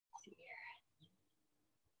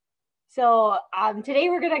So today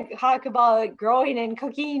we're going to talk about growing and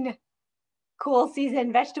cooking cool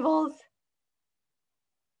season vegetables.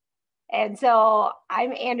 And so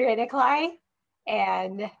I'm Andrea Nicolai,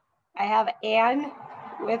 and I have Ann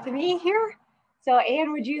with me here. So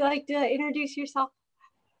Ann, would you like to introduce yourself?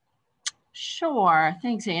 Sure.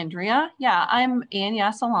 Thanks, Andrea. Yeah, I'm Ann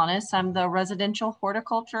Yasalanis. I'm the Residential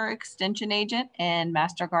Horticulture Extension Agent and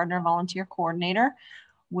Master Gardener Volunteer Coordinator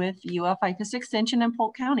with UF ICUS Extension in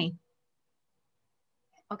Polk County.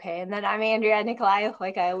 Okay, and then I'm Andrea Nicolai,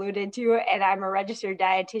 like I alluded to, and I'm a registered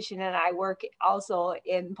dietitian, and I work also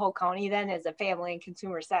in Polk County then as a family and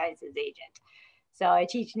consumer sciences agent. So I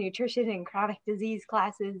teach nutrition and chronic disease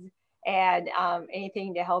classes and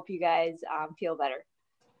anything to help you guys feel better.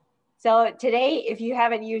 So today, if you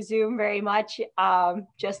haven't used Zoom very much,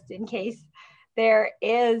 just in case, there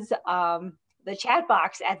is the chat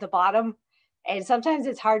box at the bottom. And sometimes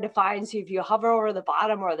it's hard to find. So if you hover over the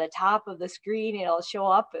bottom or the top of the screen, it'll show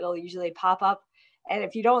up. It'll usually pop up. And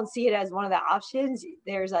if you don't see it as one of the options,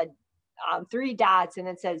 there's a 3 dots and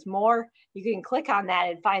it says more. You can click on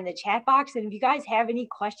that and find the chat box. And if you guys have any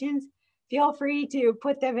questions, feel free to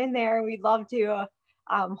put them in there. We'd love to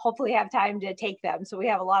hopefully have time to take them. So we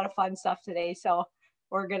have a lot of fun stuff today. So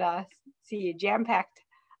we're gonna see jam-packed,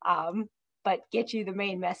 but get you the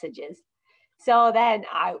main messages. So then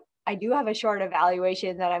I do have a short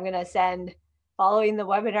evaluation that I'm gonna send following the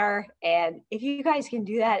webinar. And if you guys can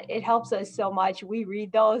do that, it helps us so much. We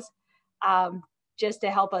read those just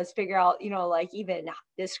to help us figure out, like even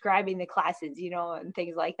describing the classes, and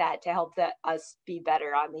things like that to help us be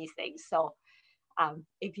better on these things. So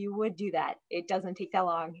if you would do that, it doesn't take that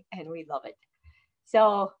long and we love it.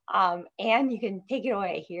 So Ann, you can take it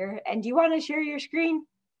away here. And do you want to share your screen?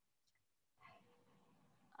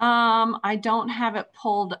 I don't have it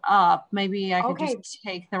pulled up. Maybe I could Okay. just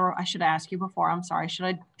take I should ask you before. I'm sorry.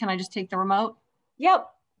 Can I just take the remote? Yep.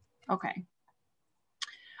 Okay.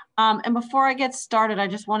 And before I get started, I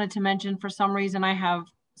just wanted to mention, for some reason, I have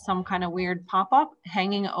some kind of weird pop-up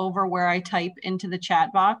hanging over where I type into the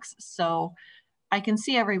chat box. So I can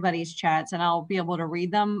see everybody's chats and I'll be able to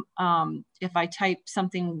read them. If I type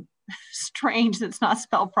something strange that's not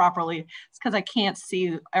spelled properly, it's because I can't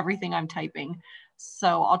see everything I'm typing.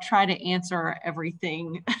 So I'll try to answer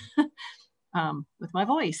everything with my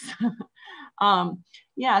voice.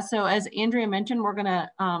 Yeah, so as Andrea mentioned, we're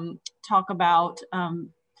gonna talk about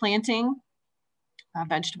planting a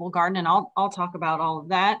vegetable garden, and I'll talk about all of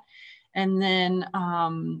that. And then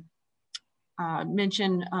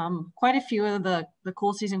mention quite a few of the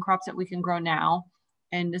cool season crops that we can grow now.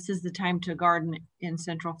 And this is the time to garden in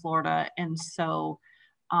Central Florida. And so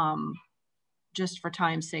just for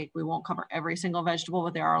time's sake, we won't cover every single vegetable,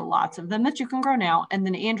 but there are lots of them that you can grow now. And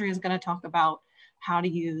then Andrea is going to talk about how to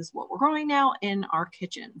use what we're growing now in our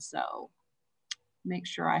kitchen. So make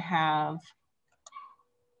sure I have,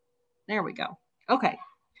 there we go. Okay,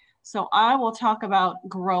 so I will talk about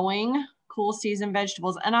growing cool season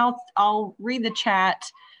vegetables, and I'll read the chat.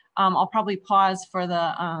 I'll probably pause for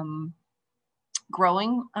the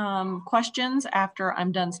growing questions after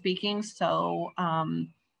I'm done speaking. So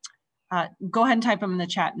go ahead and type them in the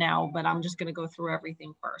chat now, but I'm just gonna go through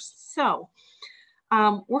everything first. So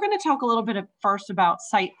we're gonna talk a little bit first about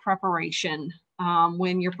site preparation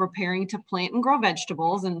when you're preparing to plant and grow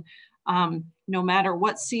vegetables. And no matter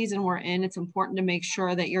what season we're in, it's important to make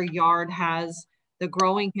sure that your yard has the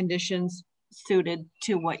growing conditions suited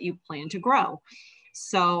to what you plan to grow.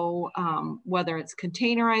 So whether it's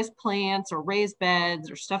containerized plants or raised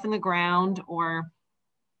beds or stuff in the ground, or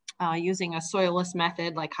using a soilless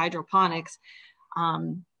method like hydroponics,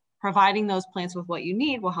 providing those plants with what you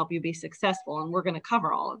need will help you be successful. And we're going to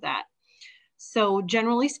cover all of that. So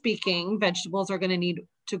generally speaking, vegetables are going to need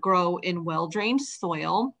to grow in well-drained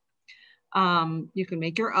soil. You can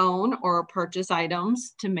make your own or purchase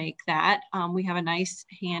items to make that. We have a nice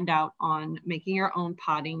handout on making your own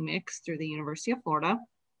potting mix through the University of Florida.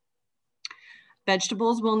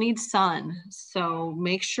 Vegetables will need sun, so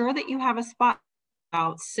make sure that you have a spot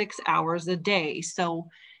about 6 hours a day. So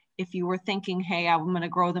if you were thinking, hey, I'm going to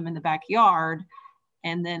grow them in the backyard,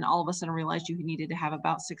 and then all of a sudden realized you needed to have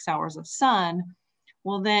about 6 hours of sun,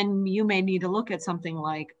 well, then you may need to look at something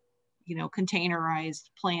like, containerized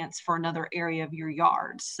plants for another area of your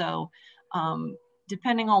yard. So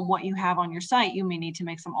depending on what you have on your site, you may need to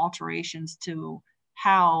make some alterations to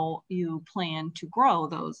how you plan to grow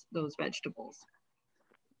those vegetables.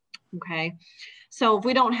 Okay, so if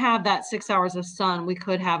we don't have that 6 hours of sun, we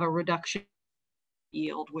could have a reduction in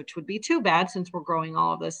yield, which would be too bad since we're growing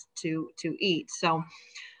all of this to eat. So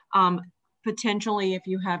potentially, if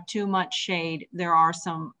you have too much shade, there are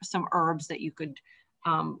some herbs that you could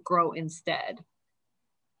grow instead.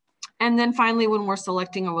 And then finally, when we're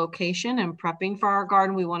selecting a location and prepping for our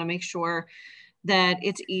garden, we want to make sure that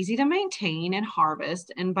it's easy to maintain and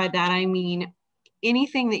harvest. And by that, I mean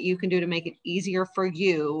anything that you can do to make it easier for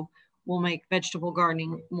you will make vegetable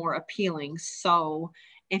gardening more appealing. So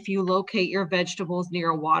if you locate your vegetables near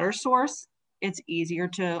a water source, it's easier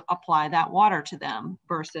to apply that water to them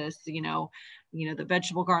versus, the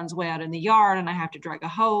vegetable garden's way out in the yard and I have to drag a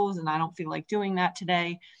hose and I don't feel like doing that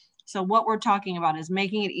today. So what we're talking about is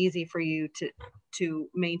making it easy for you to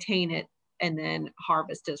maintain it and then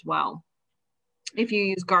harvest as well. If you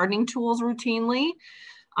use gardening tools routinely,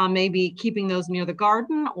 maybe keeping those near the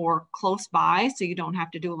garden or close by so you don't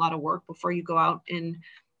have to do a lot of work before you go out and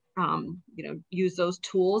use those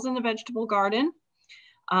tools in the vegetable garden.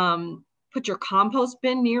 Put your compost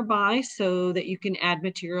bin nearby so that you can add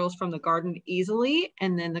materials from the garden easily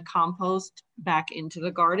and then the compost back into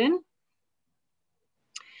the garden.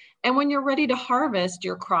 And when you're ready to harvest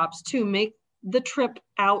your crops too, make the trip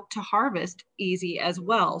out to harvest easy as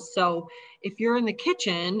well. So if you're in the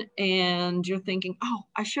kitchen and you're thinking, oh,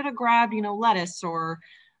 I should have grabbed, lettuce or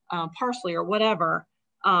parsley or whatever,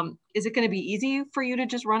 is it going to be easy for you to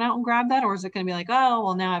just run out and grab that? Or is it going to be like, oh,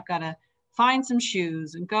 well, now I've got to find some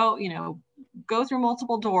shoes and go through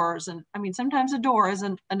multiple doors. And I mean, sometimes a door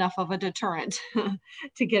isn't enough of a deterrent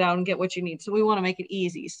to get out and get what you need. So we want to make it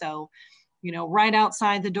easy. So, right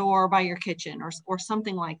outside the door by your kitchen or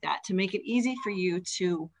something like that to make it easy for you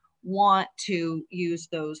to want to use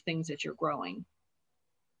those things that you're growing.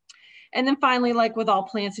 And then finally, like with all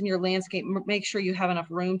plants in your landscape, make sure you have enough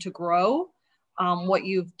room to grow what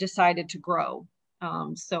you've decided to grow.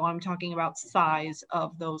 So I'm talking about size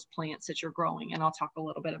of those plants that you're growing, and I'll talk a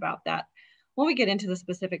little bit about that when we get into the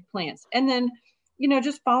specific plants. And then,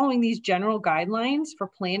 just following these general guidelines for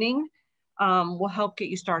planting will help get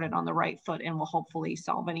you started on the right foot and will hopefully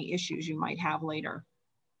solve any issues you might have later.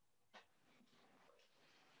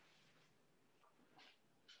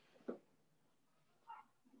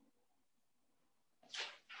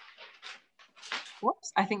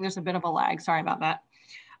 Whoops, I think there's a bit of a lag. Sorry about that.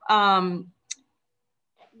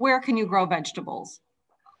 Where can you grow vegetables?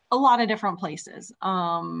 A lot of different places.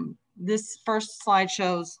 This first slide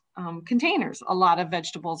shows containers. A lot of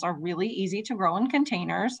vegetables are really easy to grow in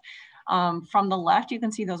containers. From the left, you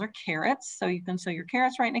can see those are carrots. So you can sow your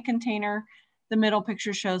carrots right in a container. The middle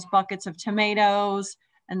picture shows buckets of tomatoes.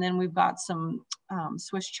 And then we've got some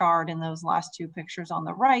Swiss chard in those last two pictures on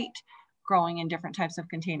the right, growing in different types of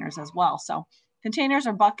containers as well. So containers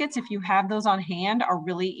or buckets, if you have those on hand, are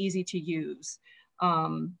really easy to use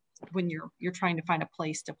when you're trying to find a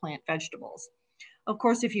place to plant vegetables. Of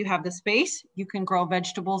course, if you have the space, you can grow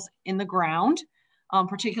vegetables in the ground.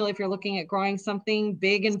 Particularly if you're looking at growing something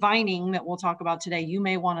big and vining that we'll talk about today, you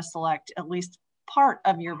may want to select at least part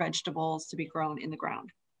of your vegetables to be grown in the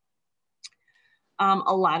ground.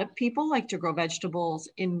 A lot of people like to grow vegetables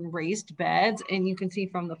in raised beds, and you can see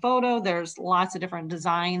from the photo, there's lots of different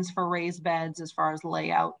designs for raised beds as far as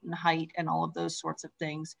layout and height and all of those sorts of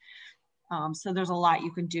things. So there's a lot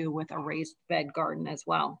you can do with a raised bed garden as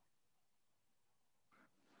well.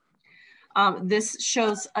 This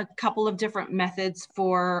shows a couple of different methods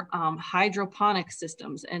for hydroponic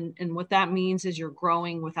systems. And what that means is you're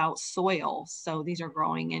growing without soil. So these are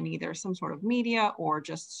growing in either some sort of media or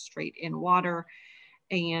just straight in water.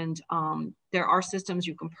 And there are systems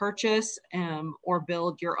you can purchase or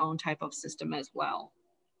build your own type of system as well.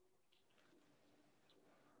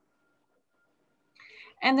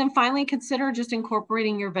 And then finally, consider just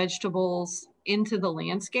incorporating your vegetables into the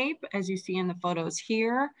landscape, as you see in the photos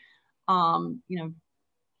here.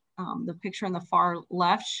 The picture on the far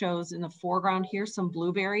left shows in the foreground here some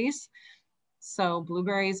blueberries. So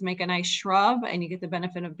blueberries make a nice shrub and you get the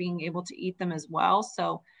benefit of being able to eat them as well.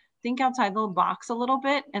 So think outside the box a little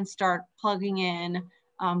bit and start plugging in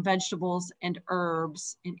vegetables and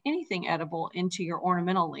herbs and anything edible into your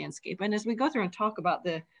ornamental landscape. And as we go through and talk about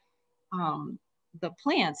the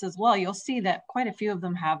plants as well, you'll see that quite a few of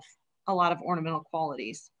them have a lot of ornamental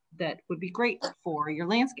qualities that would be great for your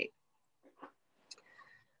landscape.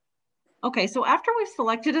 Okay, so after we've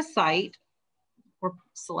selected a site or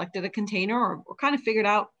selected a container or kind of figured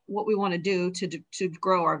out what we want to do to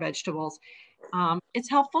grow our vegetables,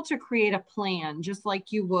 it's helpful to create a plan just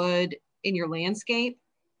like you would in your landscape.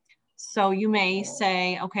 So you may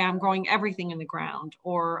say, okay, I'm growing everything in the ground,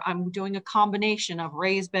 or I'm doing a combination of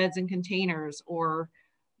raised beds and containers, or,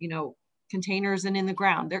 containers and in the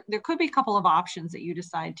ground. There could be a couple of options that you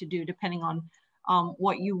decide to do depending on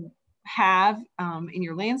what you have in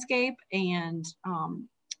your landscape and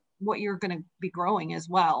what you're going to be growing as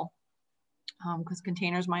well. because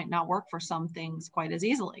containers might not work for some things quite as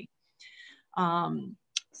easily.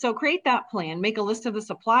 So create that plan, make a list of the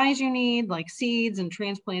supplies you need, like seeds and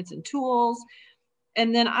transplants and tools.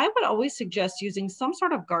 And then I would always suggest using some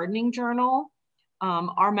sort of gardening journal.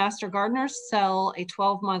 Our master gardeners sell a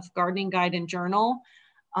 12-month gardening guide and journal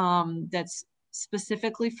that's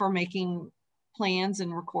specifically for making plans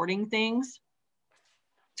and recording things.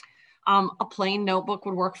 A plain notebook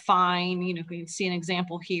would work fine. You know, you can see an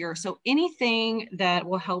example here. So anything that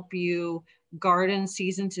will help you garden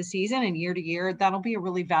season to season and year to year, that'll be a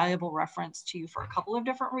really valuable reference to you for a couple of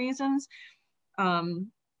different reasons.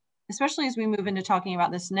 Especially as we move into talking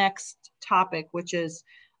about this next topic, which is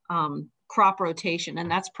crop rotation, and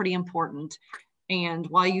that's pretty important. And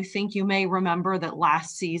while you think you may remember that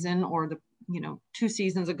last season or the 2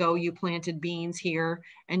 seasons ago you planted beans here,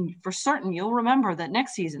 and for certain you'll remember that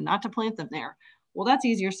next season not to plant them there. Well, that's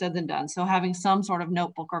easier said than done. So having some sort of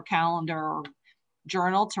notebook or calendar or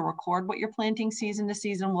journal to record what you're planting season to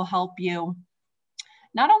season will help you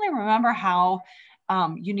not only remember how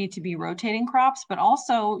you need to be rotating crops, but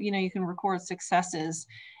also, you can record successes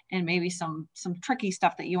and maybe some tricky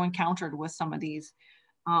stuff that you encountered with some of these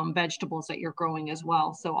vegetables that you're growing as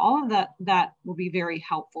well. So all of that will be very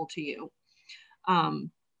helpful to you.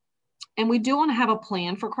 And we do want to have a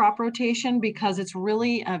plan for crop rotation because it's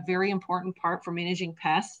really a very important part for managing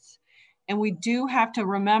pests. And we do have to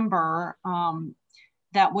remember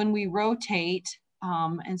that when we rotate,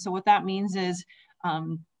 and so what that means is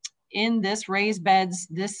in this raised beds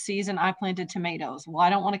this season, I planted tomatoes. Well, I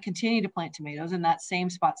don't want to continue to plant tomatoes in that same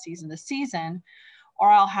spot season to season, or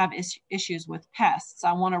I'll have issues with pests.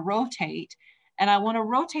 I want to rotate, and I want to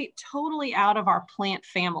rotate totally out of our plant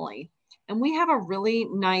family. And we have a really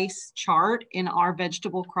nice chart in our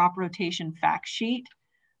vegetable crop rotation fact sheet.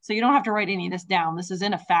 So you don't have to write any of this down. This is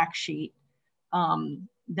in a fact sheet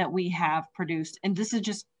that we have produced. And this is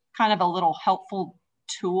just kind of a little helpful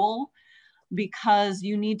tool because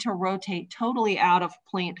you need to rotate totally out of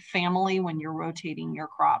plant family when you're rotating your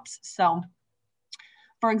crops. So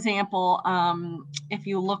for example, if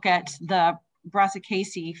you look at the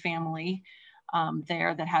Brassicaceae family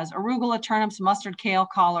there that has arugula, turnips, mustard, kale,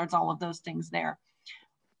 collards, all of those things there.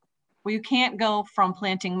 Well, you can't go from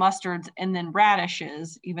planting mustards and then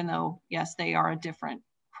radishes, even though, yes, they are a different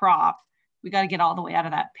crop. We got to get all the way out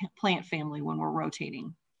of that plant family when we're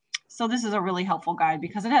rotating. So this is a really helpful guide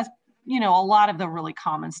because it has, a lot of the really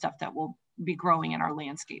common stuff that will be growing in our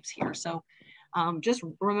landscapes here. So just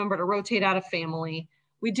remember to rotate out of family.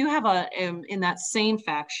 We do have in that same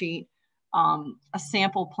fact sheet, a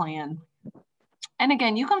sample plan. And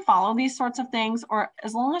again, you can follow these sorts of things, or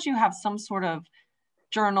as long as you have some sort of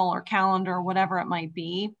journal or calendar, or whatever it might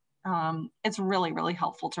be, it's really, really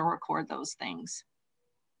helpful to record those things.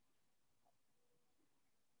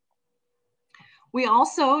 We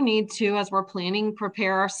also need to, as we're planning,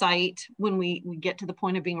 prepare our site when we get to the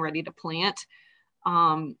point of being ready to plant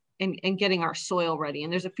and getting our soil ready.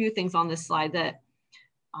 And there's a few things on this slide that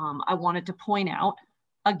I wanted to point out.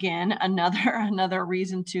 Again, another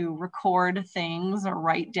reason to record things or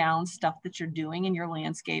write down stuff that you're doing in your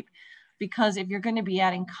landscape, because if you're going to be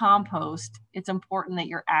adding compost, it's important that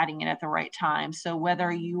you're adding it at the right time. So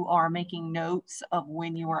whether you are making notes of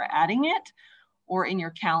when you are adding it, or in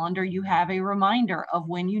your calendar, you have a reminder of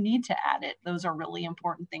when you need to add it. Those are really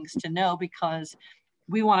important things to know because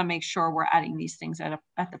we want to make sure we're adding these things at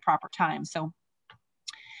the proper time. So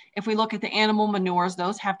if we look at the animal manures,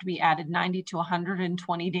 those have to be added 90 to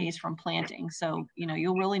 120 days from planting. So,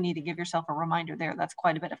 you'll really need to give yourself a reminder there. That's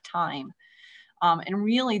quite a bit of time. And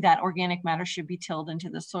really that organic matter should be tilled into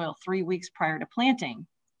the soil 3 weeks prior to planting.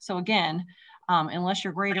 So again, unless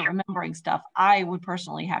you're great at remembering stuff, I would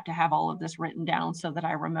personally have to have all of this written down so that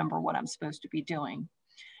I remember what I'm supposed to be doing.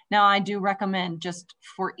 Now, I do recommend, just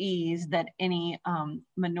for ease, that any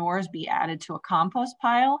manures be added to a compost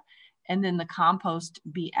pile, and then the compost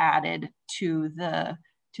be added to the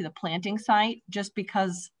planting site, just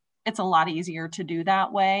because it's a lot easier to do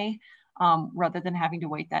that way rather than having to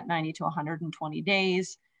wait that 90 to 120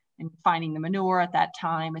 days and finding the manure at that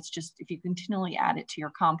time. It's just, if you continually add it to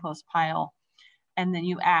your compost pile and then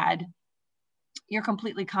you add your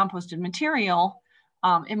completely composted material,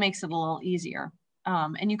 it makes it a little easier.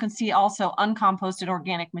 And you can see also uncomposted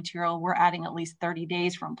organic material, we're adding at least 30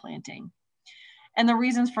 days from planting. And the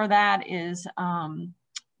reasons for that is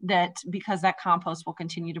that because that compost will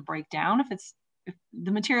continue to break down if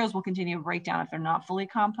the materials will continue to break down if they're not fully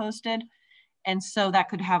composted. And so that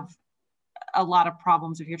could have a lot of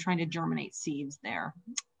problems if you're trying to germinate seeds there.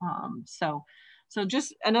 So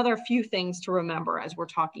just another few things to remember as we're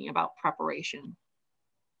talking about preparation.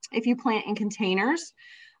 If you plant in containers,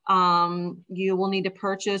 You will need to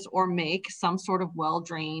purchase or make some sort of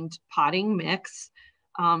well-drained potting mix.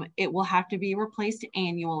 It will have to be replaced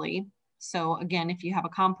annually. So again, if you have a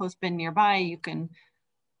compost bin nearby, you can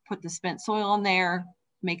put the spent soil in there,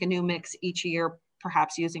 make a new mix each year,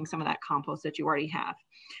 perhaps using some of that compost that you already have.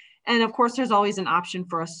 And of course, there's always an option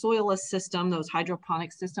for a soilless system, those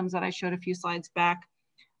hydroponic systems that I showed a few slides back.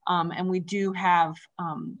 And we do have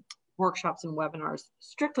workshops and webinars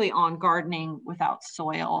strictly on gardening without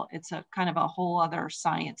soil. It's a kind of a whole other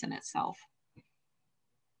science in itself.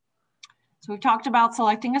 So we've talked about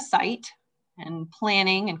selecting a site and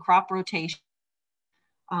planning and crop rotation.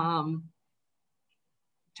 Talked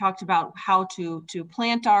about how to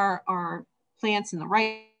plant our plants in the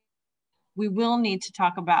right. We will need to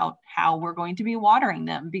talk about how we're going to be watering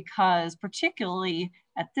them, because particularly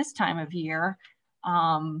at this time of year,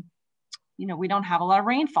 you know, we don't have a lot of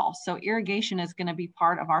rainfall. So irrigation is going to be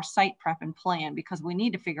part of our site prep and plan, because we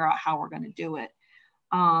need to figure out how we're going to do it.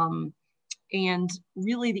 And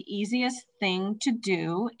really the easiest thing to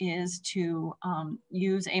do is to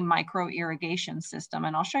use a micro irrigation system.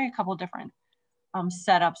 And I'll show you a couple different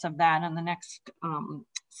setups of that on the next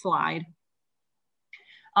slide.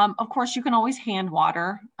 Of course, you can always hand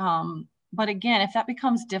water. But again, if that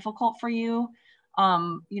becomes difficult for you,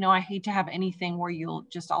 you know, I hate to have anything where you'll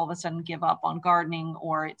just all of a sudden give up on gardening,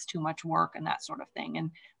 or it's too much work and that sort of thing.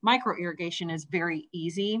 And micro irrigation is very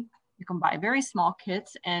easy. You can buy very small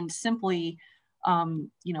kits and simply,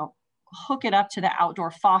 you know, hook it up to the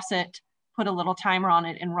outdoor faucet, put a little timer on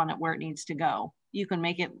it, and run it where it needs to go. You can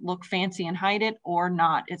make it look fancy and hide it, or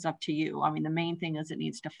not. It's up to you. I mean, the main thing is it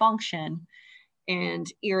needs to function and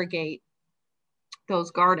irrigate those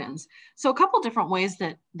gardens. So a couple different ways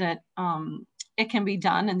that it can be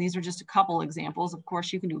done, and these are just a couple examples. Of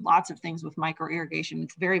course, you can do lots of things with micro irrigation.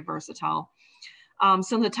 It's very versatile.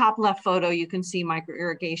 So in the top left photo, you can see micro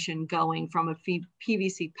irrigation going from a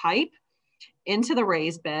PVC pipe into the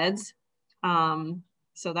raised beds.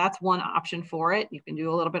 So that's one option for it. You can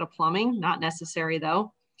do a little bit of plumbing, not necessary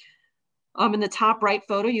though. In the top right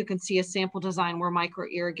photo, you can see a sample design where micro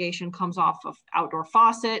irrigation comes off of outdoor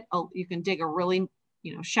faucet. You can dig a really,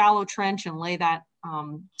 you know, shallow trench and lay that,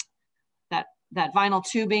 that vinyl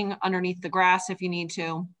tubing underneath the grass if you need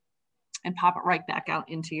to, and pop it right back out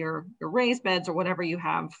into your raised beds or whatever you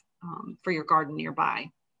have for your garden nearby.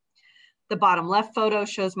 The bottom left photo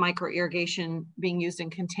shows micro irrigation being used in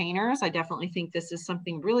containers. I definitely think this is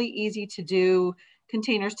something really easy to do.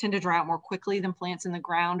 Containers tend to dry out more quickly than plants in the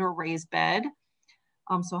ground or raised bed.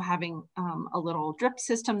 So having a little drip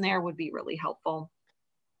system there would be really helpful.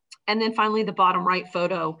 And then finally, the bottom right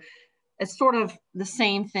photo, it's sort of the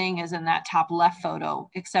same thing as in that top left photo,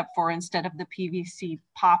 except for instead of the PVC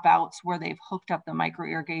pop outs where they've hooked up the micro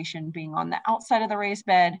irrigation being on the outside of the raised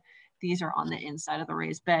bed, these are on the inside of the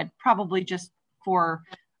raised bed, probably just for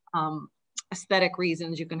aesthetic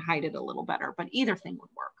reasons. You can hide it a little better, but either thing would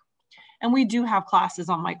work. And we do have classes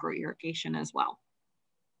on micro irrigation as well.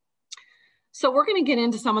 So we're going to get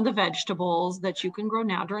into some of the vegetables that you can grow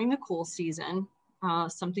now during the cool season.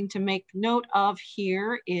 Something to make note of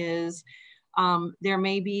here is there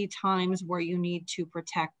may be times where you need to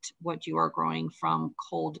protect what you are growing from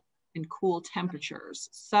cold and cool temperatures.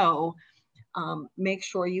 So make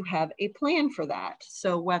sure you have a plan for that.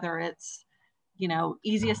 So whether it's, you know,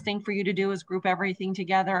 easiest thing for you to do is group everything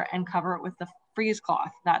together and cover it with the freeze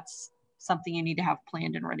cloth. That's something you need to have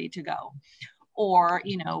planned and ready to go. Or,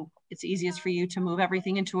 you know, it's easiest for you to move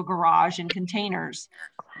everything into a garage in containers.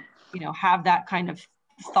 You know, have that kind of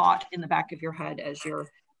thought in the back of your head as you're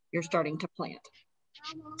starting to plant.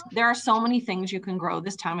 There are so many things you can grow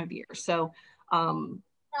this time of year. So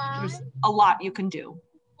there's a lot you can do.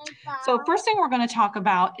 So first thing we're going to talk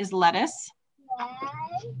about is lettuce.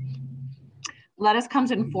 Lettuce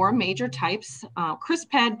comes in 4 major types: crisp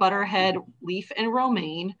head, butterhead, leaf, and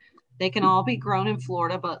romaine. They can all be grown in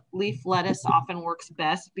Florida, but leaf lettuce often works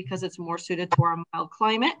best because it's more suited to our mild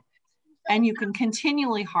climate. And you can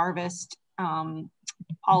continually harvest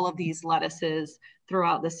all of these lettuces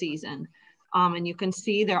throughout the season. And you can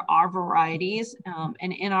see there are varieties,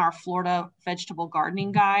 and in our Florida Vegetable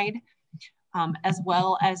Gardening Guide, as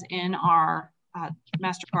well as in our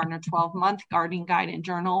Master Gardener 12-month gardening guide and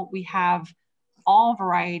journal, we have all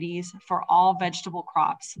varieties for all vegetable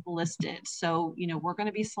crops listed. So, you know, we're going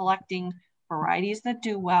to be selecting varieties that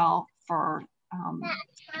do well for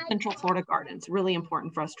Central Florida gardens. Really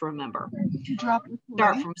important for us to remember.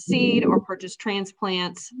 Start from seed or purchase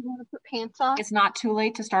transplants. You want to put pants on? It's not too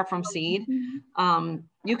late to start from seed.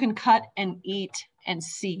 You can cut and eat and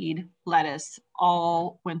seed lettuce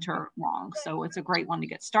all winter long. So it's a great one to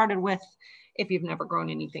get started with if you've never grown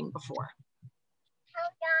anything before.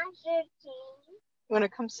 You want to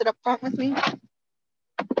come sit up front with me?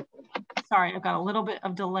 Sorry, I've got a little bit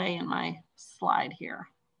of delay in my slide here.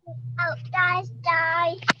 Oh, guys.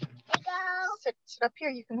 Sit up here.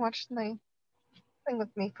 You can watch my thing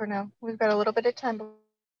with me for now. We've got a little bit of time.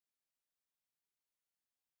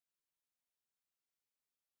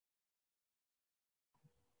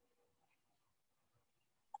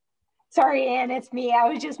 Sorry, Ann, it's me. I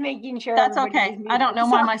was just making sure. That's okay. I don't know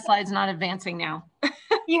why my slide's not advancing now. This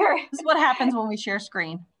is what happens when we share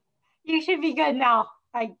screen. You should be good now.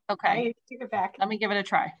 Okay. I took it back. Let me give it a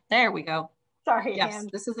try. There we go. Sorry, yes, Ann.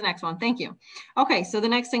 This is the next one. Thank you. Okay, so the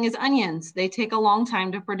next thing is onions. They take a long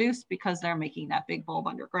time to produce because they're making that big bulb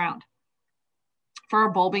underground. For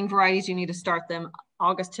our bulbing varieties, you need to start them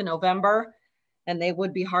August to November, and they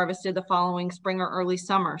would be harvested the following spring or early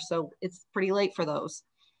summer. So it's pretty late for those.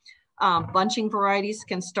 Bunching varieties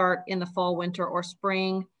can start in the fall, winter, or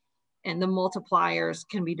spring, and the multipliers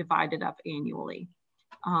can be divided up annually.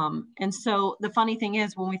 And so the funny thing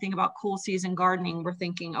is, when we think about cool season gardening, we're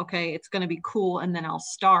thinking, okay, it's going to be cool and then I'll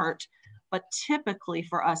start. But typically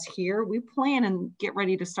for us here, we plan and get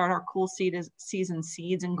ready to start our cool season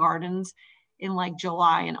seeds and gardens in like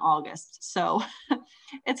July and August. So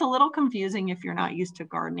it's a little confusing if you're not used to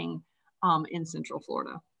gardening in Central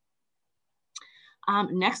Florida.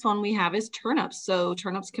 Next one we have is turnips. So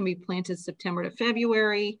turnips can be planted September to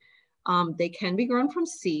February. They can be grown from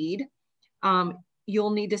seed.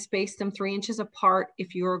 You'll need to space them 3 inches apart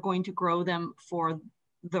if you're going to grow them for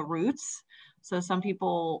the roots. So some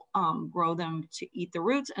people grow them to eat the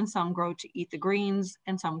roots, and some grow to eat the greens,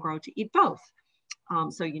 and some grow to eat both.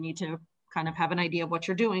 So you need to kind of have an idea of what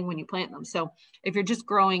you're doing when you plant them. So if you're just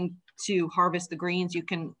growing to harvest the greens, you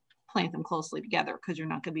can plant them closely together because you're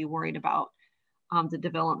not going to be worried about the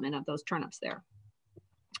development of those turnips there.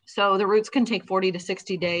 So the roots can take 40 to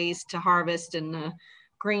 60 days to harvest, and the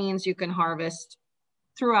greens you can harvest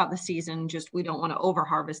throughout the season. Just we don't want to over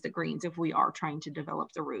harvest the greens if we are trying to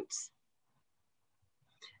develop the roots.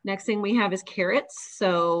 Next thing we have is carrots.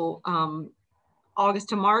 So August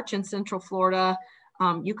to March in Central Florida,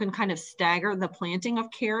 you can kind of stagger the planting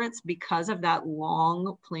of carrots because of that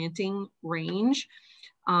long planting range.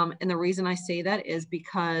 And the reason I say that is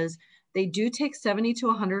because they do take 70 to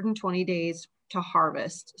 120 days to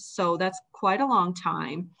harvest. So that's quite a long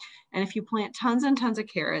time. And if you plant tons and tons of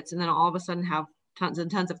carrots and then all of a sudden have tons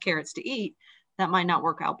and tons of carrots to eat, that might not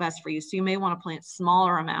work out best for you. So you may want to plant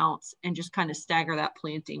smaller amounts and just kind of stagger that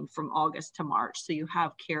planting from August to March. So you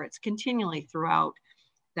have carrots continually throughout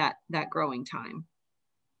that growing time.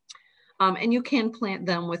 And you can plant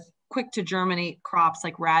them with quick to germinate crops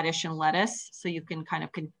like radish and lettuce. So you can kind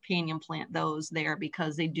of companion plant those there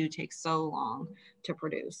because they do take so long to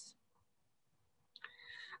produce.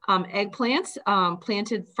 Eggplants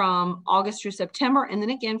planted from August through September, and then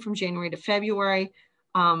again from January to February.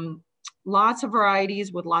 Lots of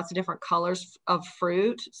varieties with lots of different colors of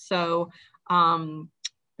fruit. So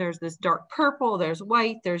there's this dark purple, there's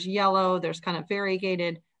white, there's yellow, there's kind of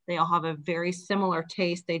variegated. They all have a very similar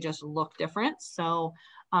taste. They just look different. So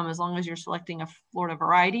as long as you're selecting a Florida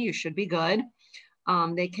variety, you should be good.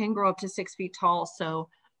 They can grow up to 6 feet tall. So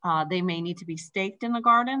they may need to be staked in the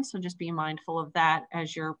garden. So just be mindful of that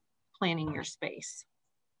as you're planning your space.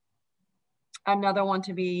 Another one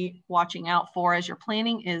to be watching out for as you're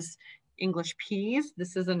planting is English peas.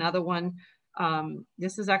 This is another one.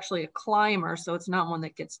 This is actually a climber, so it's not one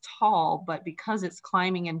that gets tall, but because it's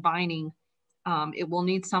climbing and binding, it will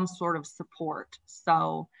need some sort of support.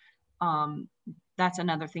 So that's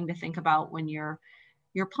another thing to think about when you're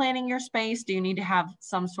planning your space. Do you need to have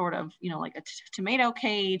some sort of, like a tomato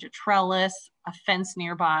cage, a trellis, a fence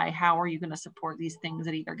nearby? How are you going to support these things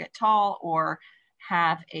that either get tall or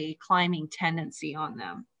have a climbing tendency on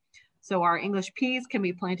them? So our English peas can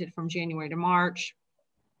be planted from January to March,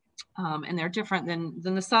 and they're different than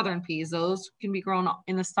the southern peas. Those can be grown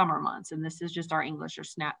in the summer months, and this is just our English or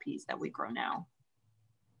snap peas that we grow now.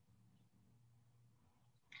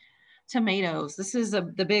 Tomatoes. This is the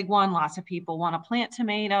big one. Lots of people want to plant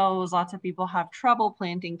tomatoes. Lots of people have trouble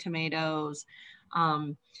planting tomatoes.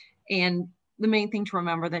 And the main thing to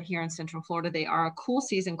remember that here in Central Florida, they are a cool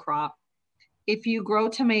season crop. If you grow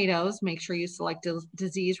tomatoes, make sure you select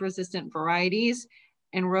disease-resistant varieties,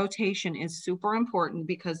 and rotation is super important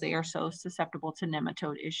because they are so susceptible to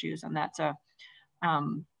nematode issues, and that's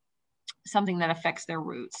something that affects their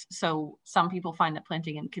roots. So some people find that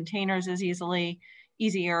planting in containers is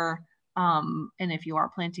easier, and if you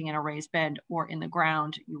are planting in a raised bed or in the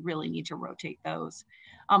ground, you really need to rotate those.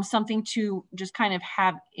 Something to just kind of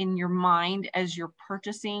have in your mind as you're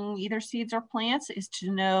purchasing either seeds or plants is to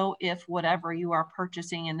know if whatever you are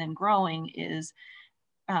purchasing and then growing is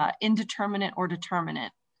indeterminate or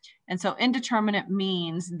determinate. And so indeterminate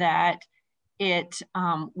means that it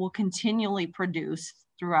will continually produce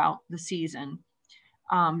throughout the season.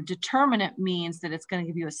 Determinate means that it's going to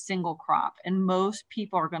give you a single crop, and most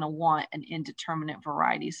people are going to want an indeterminate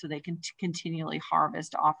variety so they can continually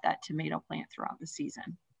harvest off that tomato plant throughout the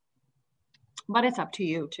season. But it's up to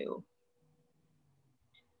you too.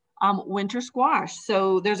 Winter squash.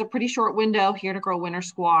 So there's a pretty short window here to grow winter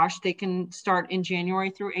squash. They can start in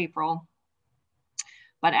January through April.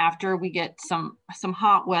 But after we get some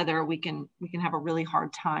hot weather, we can have a really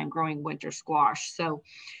hard time growing winter squash. So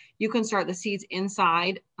you can start the seeds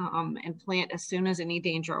inside and plant as soon as any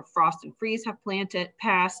danger of frost and freeze have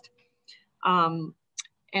passed. And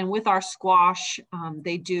with our squash,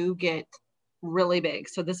 they do get really big.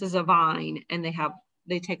 So this is a vine, and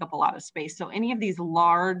they take up a lot of space. So any of these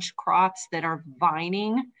large crops that are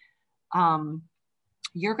vining,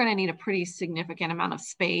 you're going to need a pretty significant amount of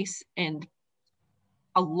space, and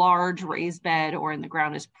a large raised bed or in the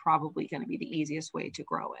ground is probably going to be the easiest way to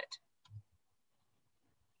grow it.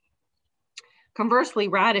 Conversely,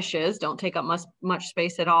 radishes don't take up much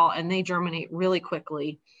space at all, and they germinate really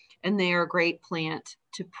quickly, and they are a great plant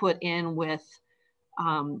to put in with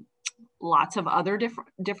lots of other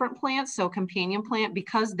different plants. So companion plant,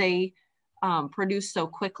 because they produce so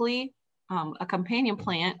quickly, a companion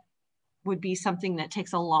plant would be something that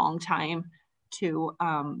takes a long time to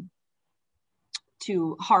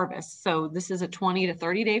harvest. So this is a 20 to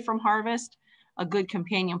 30 day from harvest. A good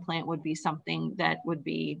companion plant would be something that would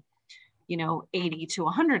be, 80 to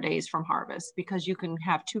 100 days from harvest, because you can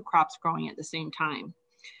have two crops growing at the same time.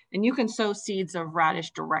 And you can sow seeds of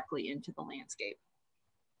radish directly into the landscape.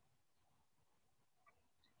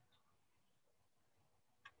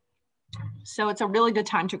 So it's a really good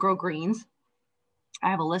time to grow greens. I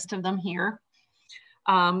have a list of them here.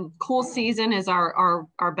 Cool season is our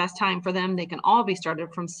best time for them. They can all be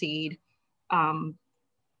started from seed.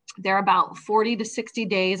 They're about 40 to 60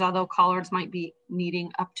 days, although collards might be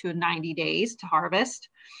needing up to 90 days to harvest.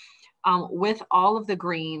 With all of the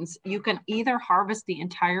greens, you can either harvest the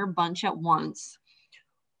entire bunch at once,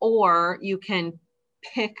 or you can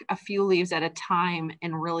pick a few leaves at a time,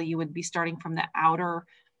 and really you would be starting from the outer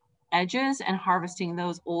edges and harvesting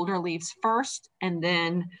those older leaves first, and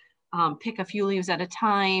then pick a few leaves at a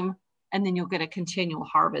time, and then you'll get a continual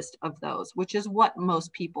harvest of those, which is what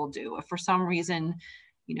most people do. If for some reason,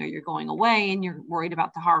 you're going away and you're worried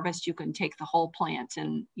about the harvest, you can take the whole plant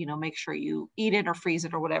and, make sure you eat it or freeze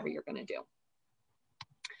it or whatever you're going to do.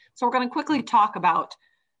 So we're going to quickly talk about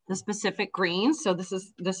the specific greens. So this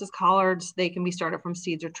is collards. They can be started from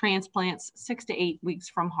seeds or transplants, 6 to 8 weeks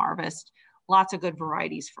from harvest. Lots of good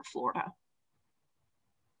varieties for Florida.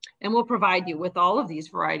 And we'll provide you with all of these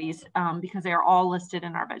varieties because they are all listed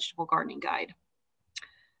in our vegetable gardening guide.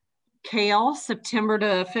 Kale, September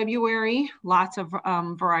to February, lots of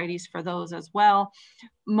varieties for those as well.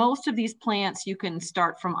 Most of these plants you can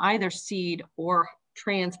start from either seed or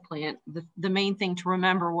transplant. The main thing to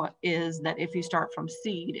remember is that if you start from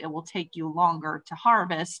seed, it will take you longer to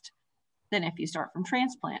harvest than if you start from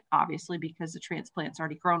transplant, obviously, because the transplant's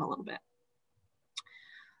already grown a little bit.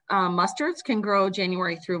 Mustards can grow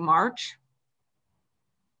January through March.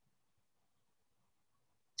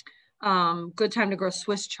 Good time to grow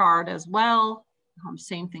Swiss chard as well.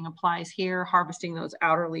 Same thing applies here, harvesting those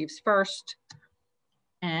outer leaves first,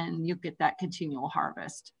 and you get that continual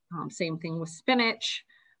harvest. Same thing with spinach,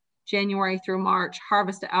 January through March,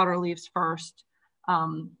 harvest the outer leaves first.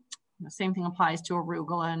 The same thing applies to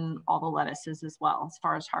arugula and all the lettuces as well, as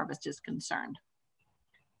far as harvest is concerned.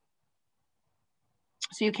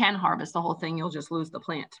 So you can harvest the whole thing, you'll just lose the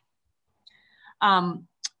plant.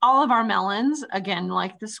 All of our melons, again,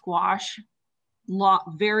 like the squash,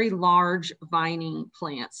 very large vining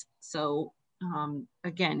plants. So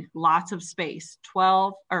again, lots of space,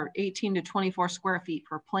 18 to 24 square feet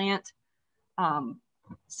per plant.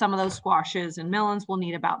 Some of those squashes and melons will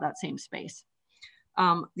need about that same space.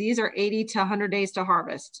 These are 80 to 100 days to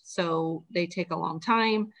harvest, so they take a long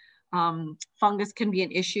time. Fungus can be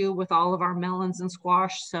an issue with all of our melons and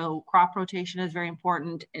squash, so crop rotation is very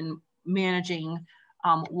important, and managing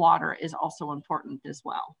water is also important as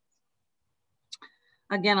well.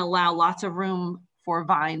 Again, allow lots of room for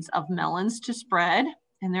vines of melons to spread,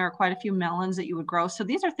 and there are quite a few melons that you would grow. So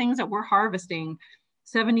these are things that we're harvesting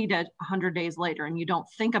 70 to 100 days later, and you don't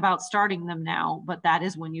think about starting them now, but that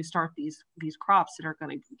is when you start these crops that are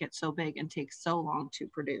going to get so big and take so long to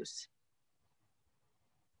produce.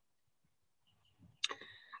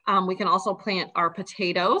 We can also plant our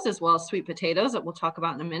potatoes as well as sweet potatoes that we'll talk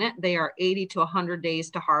about in a minute. They are 80 to 100 days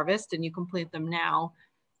to harvest, and you can plant them now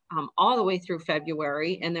all the way through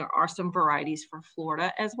February. And there are some varieties for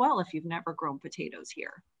Florida as well if you've never grown potatoes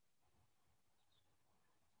here.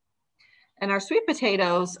 And our sweet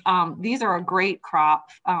potatoes, these are a great crop,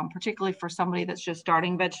 particularly for somebody that's just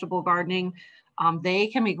starting vegetable gardening. They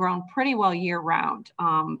can be grown pretty well year round.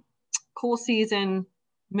 Cool season,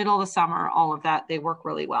 middle of the summer, all of that, they work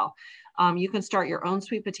really well. You can start your own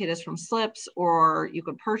sweet potatoes from slips, or you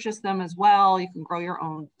can purchase them as well. You can grow your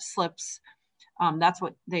own slips. That's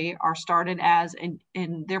what they are started as,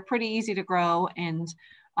 and they're pretty easy to grow, and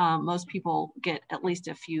most people get at least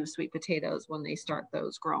a few sweet potatoes when they start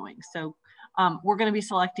those growing. So we're going to be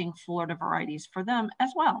selecting Florida varieties for them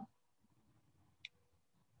as well.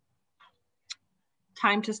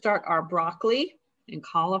 Time to start our broccoli and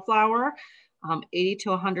cauliflower, 80 to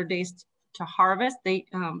 100 days to harvest. They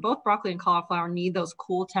both broccoli and cauliflower need those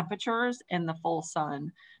cool temperatures and the full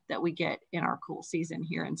sun that we get in our cool season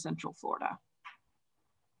here in Central Florida.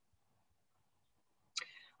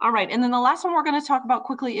 All right, and then the last one we're going to talk about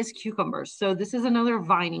quickly is cucumbers. So this is another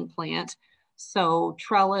vining plant. So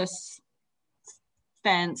trellis,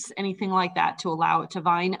 fence, anything like that to allow it to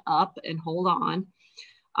vine up and hold on.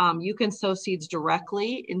 You can sow seeds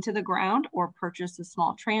directly into the ground or purchase a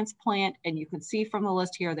small transplant. And you can see from the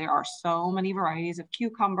list here, there are so many varieties of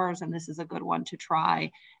cucumbers, and this is a good one to try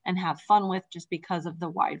and have fun with just because of the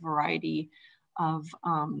wide variety of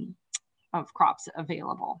crops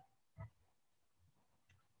available.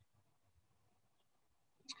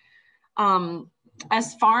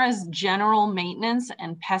 As far as general maintenance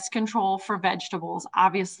and pest control for vegetables,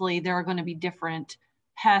 obviously there are going to be different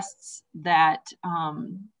pests that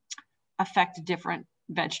affect different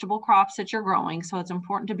vegetable crops that you're growing. So it's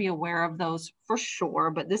important to be aware of those for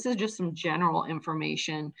sure, but this is just some general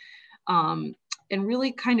information, and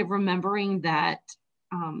really kind of remembering that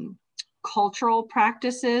cultural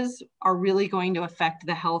practices are really going to affect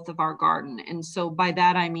the health of our garden. And so by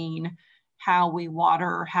that, I mean how we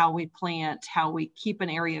water, how we plant, how we keep an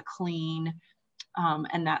area clean,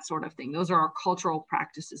 and that sort of thing. Those are our cultural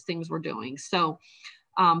practices, things we're doing. So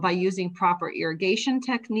by using proper irrigation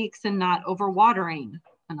techniques and not overwatering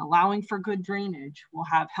and allowing for good drainage, we'll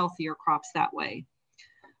have healthier crops that way.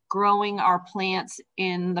 Growing our plants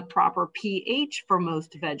in the proper pH for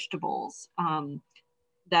most vegetables.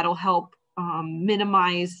 That'll help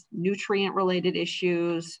minimize nutrient-related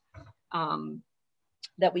issues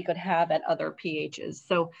that we could have at other pHs.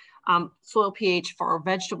 So soil pH for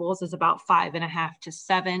vegetables is about 5.5 to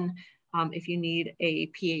 7. If you need a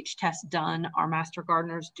pH test done, our master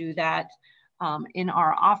gardeners do that. In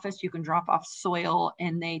our office, you can drop off soil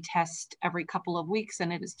and they test every couple of weeks,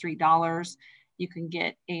 and it is $3. You can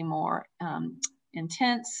get a more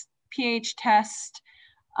intense pH test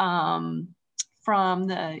from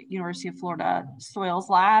the University of Florida Soils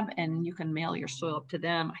Lab, and you can mail your soil up to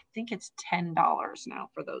them. I think it's $10 now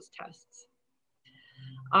for those tests.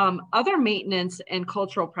 Other maintenance and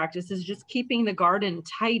cultural practices, just keeping the garden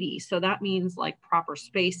tidy. So that means like proper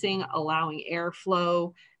spacing, allowing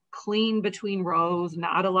airflow, clean between rows,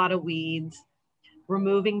 not a lot of weeds,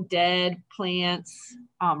 removing dead plants.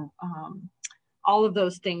 All of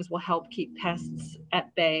those things will help keep pests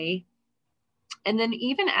at bay. And then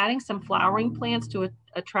even adding some flowering plants to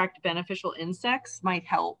attract beneficial insects might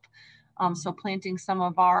help. So planting some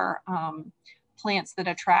of our plants that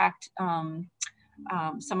attract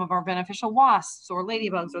some of our beneficial wasps or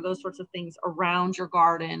ladybugs or those sorts of things around your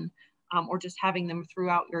garden, or just having them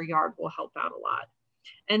throughout your yard will help out a lot.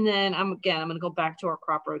 And then I'm going to go back to our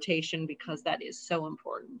crop rotation because that is so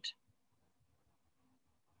important.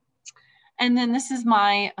 And then this is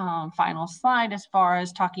my final slide as far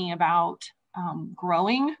as talking about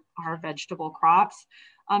growing our vegetable crops.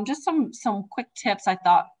 Just some quick tips I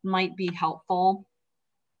thought might be helpful.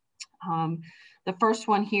 The first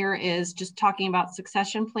one here is just talking about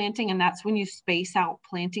succession planting, and that's when you space out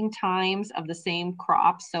planting times of the same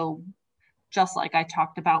crop. So just like I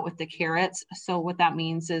talked about with the carrots. So what that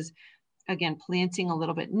means is, again, planting a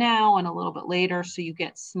little bit now and a little bit later, so you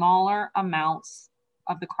get smaller amounts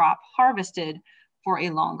of the crop harvested for a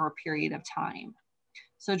longer period of time.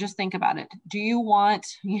 So just think about it. Do you want,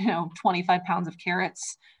 25 pounds of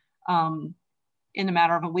carrots in a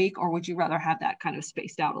matter of a week, or would you rather have that kind of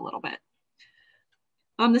spaced out a little bit?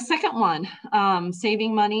 The second one,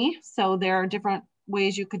 saving money. So there are different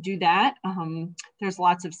ways you could do that. There's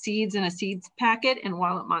lots of seeds in a seeds packet, and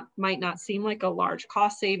while it might not seem like a large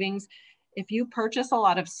cost savings, if you purchase a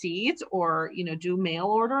lot of seeds or do mail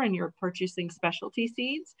order and you're purchasing specialty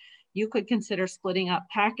seeds, you could consider splitting up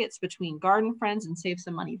packets between garden friends and save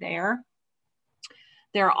some money there.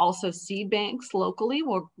 There are also seed banks locally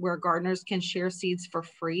where gardeners can share seeds for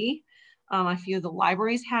free. A few of the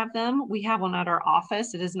libraries have them. We have one at our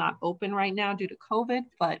office. It is not open right now due to COVID,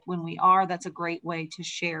 but when we are, that's a great way to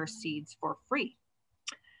share seeds for free.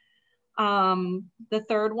 The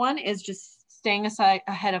third one is just staying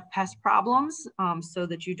ahead of pest problems so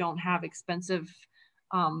that you don't have expensive,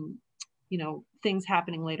 things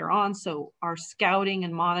happening later on. So our scouting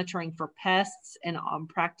and monitoring for pests and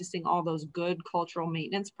practicing all those good cultural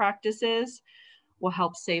maintenance practices will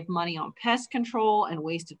help save money on pest control and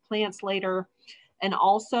wasted plants later. And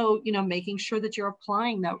also, making sure that you're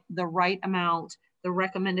applying the right amount, the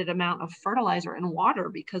recommended amount of fertilizer and water,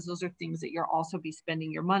 because those are things that you'll also be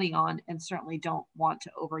spending your money on, and certainly don't want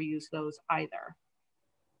to overuse those either.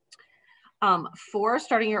 4,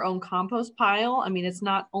 starting your own compost pile. I mean, it's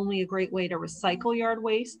not only a great way to recycle yard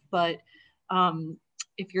waste, but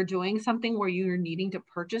if you're doing something where you're needing to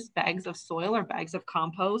purchase bags of soil or bags of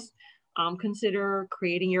compost, consider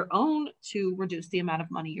creating your own to reduce the amount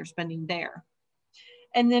of money you're spending there.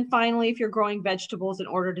 And then finally, if you're growing vegetables in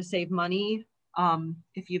order to save money,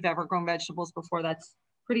 if you've ever grown vegetables before, that's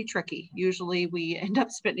pretty tricky. Usually we end up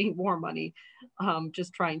spending more money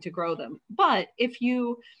just trying to grow them. But if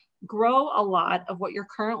you grow a lot of what you're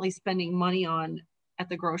currently spending money on at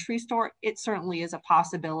the grocery store, it certainly is a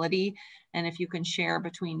possibility. And if you can share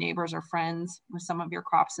between neighbors or friends with some of your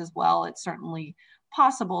crops as well, it's certainly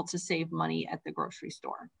possible to save money at the grocery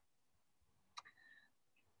store.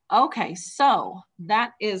 Okay, so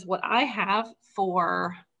that is what I have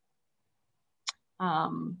for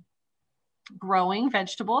growing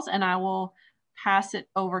vegetables, and I will pass it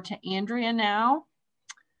over to Andrea now.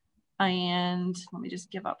 And let me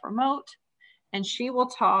just give up remote, and she will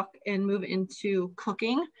talk and move into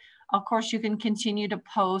cooking. Of course, you can continue to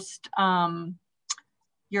post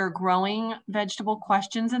your growing vegetable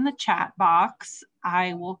questions in the chat box.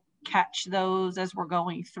 I will catch those as we're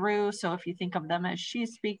going through. So if you think of them as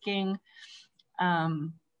she's speaking,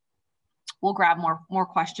 we'll grab more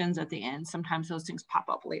questions at the end. Sometimes those things pop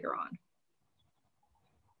up later on.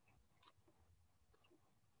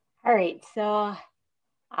 All right, so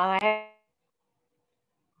if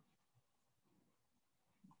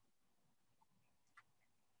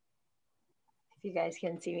you guys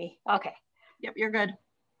can see me. Okay. Yep, you're good.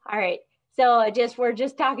 All right. So we're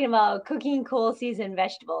just talking about cooking cool season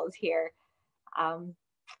vegetables here. So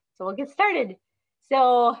we'll get started.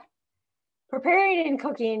 So preparing and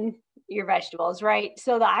cooking your vegetables, right?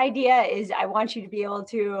 So the idea is I want you to be able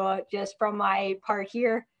to, just from my part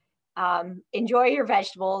here, enjoy your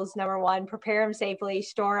vegetables. Number one, prepare them safely,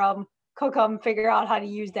 store them, cook them, figure out how to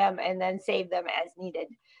use them, and then save them as needed.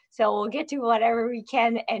 So we'll get to whatever we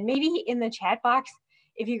can. And maybe in the chat box,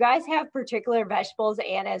 if you guys have particular vegetables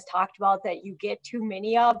Anna has talked about that you get too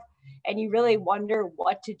many of and you really wonder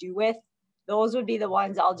what to do with, those would be the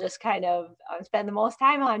ones I'll just kind of spend the most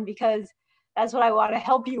time on, because that's what I want to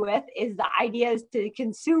help you with, is the idea is to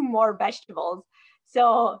consume more vegetables.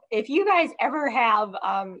 So if you guys ever have,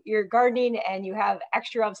 you're gardening and you have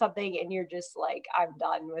extra of something and you're just like, I'm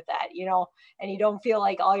done with that, and you don't feel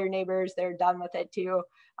like all your neighbors, they're done with it too.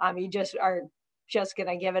 You just are just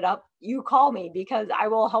gonna give it up, you call me, because I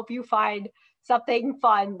will help you find something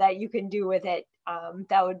fun that you can do with it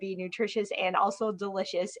that would be nutritious and also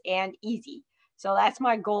delicious and easy. So that's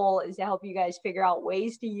my goal, is to help you guys figure out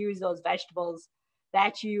ways to use those vegetables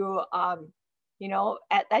that you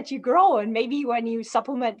that you grow, and maybe when you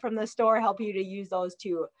supplement from the store, help you to use those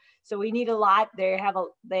too. So we need a lot. They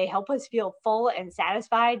help us feel full and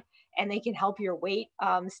satisfied, and they can help your weight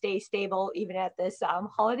stay stable even at this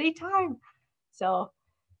holiday time. So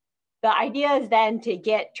the idea is then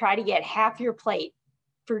to try to get half your plate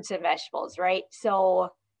fruits and vegetables, right?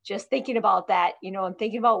 So just thinking about that, and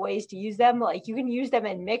thinking about ways to use them, like you can use them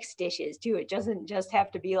in mixed dishes too. It doesn't just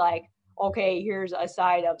have to be like, okay, here's a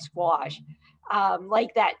side of squash.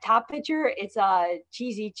 Like that top picture, it's a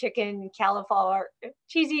cheesy chicken cauliflower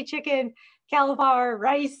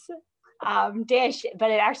rice dish,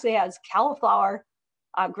 but it actually has cauliflower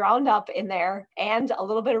ground up in there, and a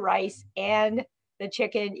little bit of rice, and the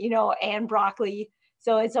chicken, and broccoli.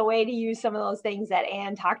 So it's a way to use some of those things that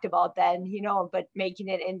Anne talked about then, but making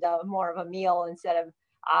it into more of a meal instead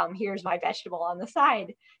of here's my vegetable on the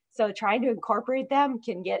side. So trying to incorporate them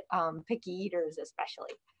can get picky eaters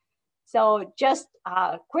especially. So just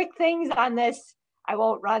quick things on this. I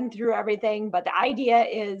won't run through everything, but the idea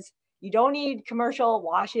is you don't need commercial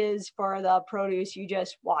washes for the produce. You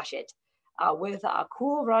just wash it with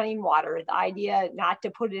cool running water. The idea not to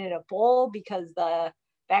put it in a bowl, because the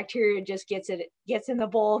bacteria just gets in the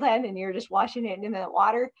bowl then, and you're just washing it in the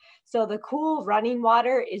water. So the cool running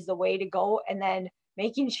water is the way to go. And then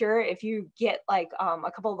making sure if you get like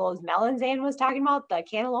a couple of those melons Ann was talking about, the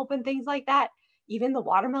cantaloupe and things like that, even the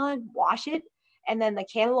watermelon, wash it, and then the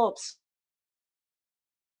cantaloupes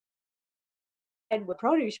with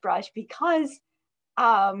produce brush, because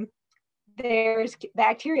there's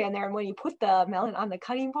bacteria in there, and when you put the melon on the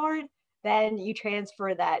cutting board, then you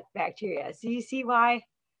transfer that bacteria. So you see why?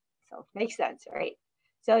 So makes sense, right?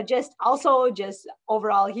 So just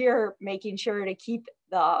overall here, making sure to keep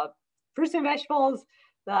the fruits and vegetables,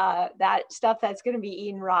 that stuff that's going to be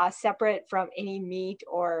eaten raw, separate from any meat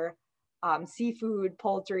or seafood,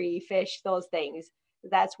 poultry, fish, those things.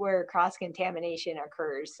 That's where cross-contamination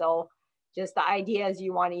occurs. So just the idea is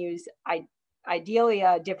you want to use ideally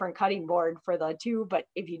a different cutting board for the two, but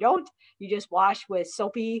if you don't, you just wash with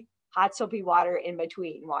hot soapy water in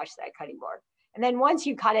between, wash that cutting board. And then once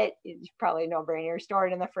you cut it, it's probably no brainer, store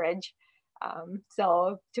it in the fridge.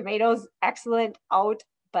 So tomatoes, excellent out,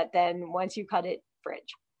 but then once you cut it,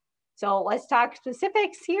 fridge. So let's talk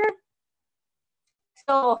specifics here.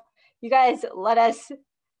 So you guys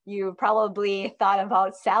you probably thought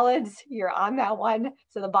about salads. You're on that one.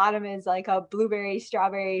 So the bottom is like a blueberry,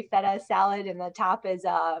 strawberry feta salad, and the top is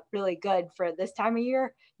really good for this time of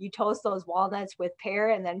year. You toast those walnuts with pear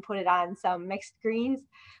and then put it on some mixed greens.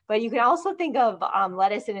 But you can also think of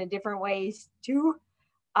lettuce in a different ways too.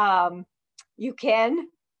 You can,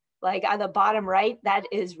 like on the bottom right, that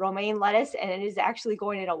is romaine lettuce, and it is actually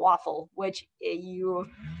going in a waffle, which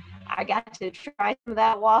I got to try some of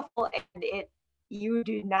that waffle, and you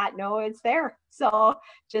do not know it's there. So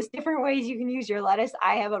just different ways you can use your lettuce.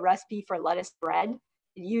 I have a recipe for lettuce bread.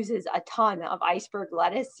 It uses a ton of iceberg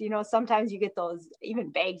lettuce. You know, sometimes you get those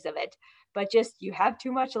even bags of it, but just you have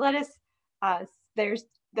too much lettuce.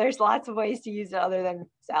 There's lots of ways to use it other than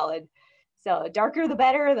salad. So darker the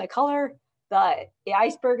better, the color. The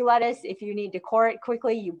iceberg lettuce, if you need to core it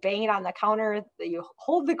quickly, you bang it on the counter, you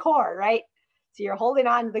hold the core, right? So you're holding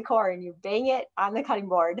on to the core and you bang it on the cutting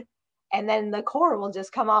board, and then the core will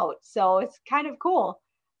just come out. So it's kind of cool.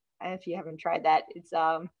 And if you haven't tried that, it's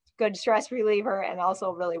a good stress reliever and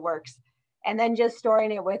also really works. And then just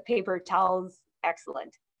storing it with paper towels,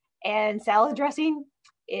 excellent. And salad dressing,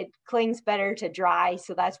 it clings better to dry.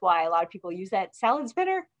 So that's why a lot of people use that salad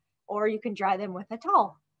spinner, or you can dry them with a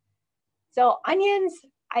towel. So onions,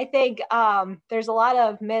 I think there's a lot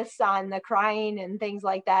of myths on the crying and things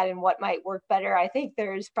like that and what might work better. I think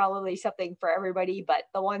there's probably something for everybody, but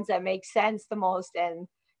the ones that make sense the most and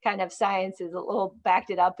kind of science is a little backed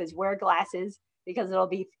it up is wear glasses, because it'll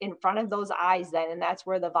be in front of those eyes then, and that's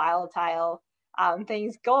where the volatile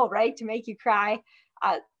things go, right, to make you cry.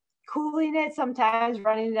 Cooling it, sometimes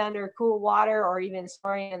running it under cool water or even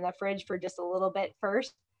storing it in the fridge for just a little bit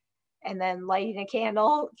first, and then lighting a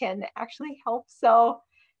candle can actually help. So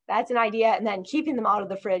that's an idea. And then keeping them out of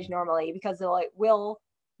the fridge normally, because it will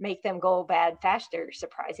make them go bad faster.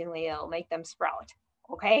 Surprisingly, it'll make them sprout.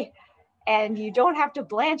 Okay. And you don't have to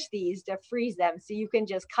blanch these to freeze them. So you can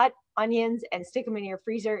just cut onions and stick them in your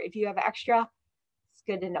freezer if you have extra. It's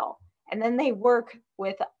good to know. And then they work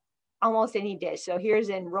with almost any dish. So here's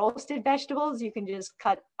in roasted vegetables. You can just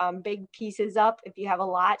cut big pieces up if you have a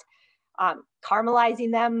lot.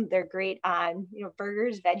 Caramelizing them, they're great on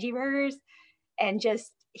burgers, veggie burgers, and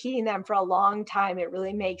just heating them for a long time. It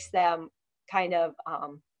really makes them kind of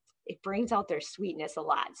it brings out their sweetness a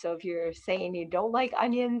lot. So if you're saying you don't like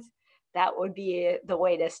onions, that would be the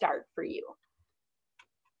way to start for you.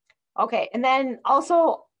 Okay, and then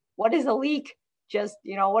also, what is a leek? Just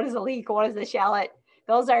what is a leek? What is a shallot?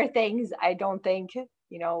 Those are things I don't think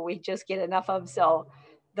we just get enough of. So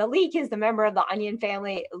the leek is the member of the onion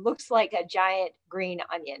family. It looks like a giant green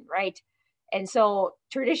onion, right? And so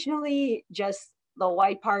traditionally, just the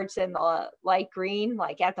white parts and the light green,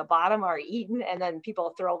 like at the bottom, are eaten, and then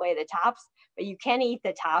people throw away the tops. But you can eat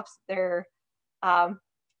the tops. They're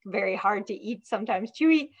very hard to eat, sometimes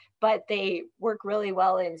chewy, but they work really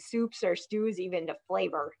well in soups or stews, even to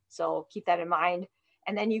flavor. So keep that in mind.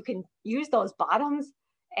 And then you can use those bottoms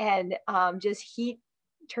and just heat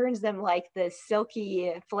turns them like the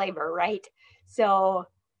silky flavor, right? So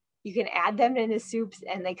you can add them into soups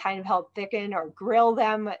and they kind of help thicken, or grill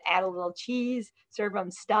them, add a little cheese, serve them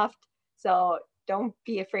stuffed. So don't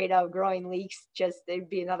be afraid of growing leeks. Just it'd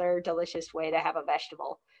be another delicious way to have a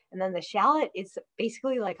vegetable. And then the shallot is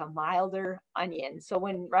basically like a milder onion. So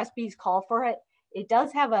when recipes call for it, it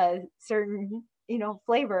does have a certain,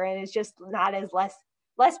 flavor, and it's just not as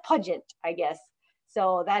less pungent, I guess.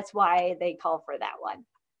 So that's why they call for that one.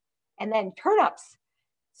 And then turnips.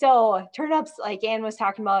 So turnips, like Ann was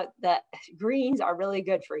talking about, the greens are really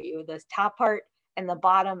good for you. The top part and the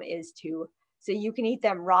bottom is too. So you can eat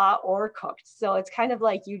them raw or cooked. So it's kind of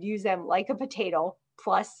like you'd use them like a potato,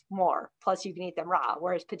 plus more. Plus you can eat them raw,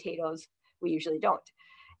 whereas potatoes, we usually don't.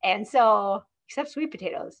 And so, except sweet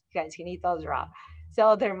potatoes, you guys can eat those raw.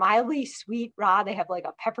 So they're mildly sweet raw. They have like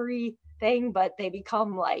a peppery thing, but they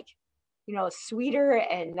become like, you know, sweeter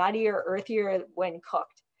and nuttier, earthier when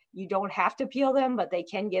cooked. You don't have to peel them, but they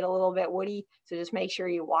can get a little bit woody. So just make sure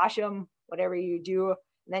you wash them, whatever you do.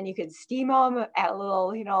 And then you can steam them at a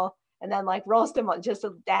little, you know, and then like roast them just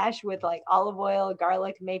a dash with like olive oil,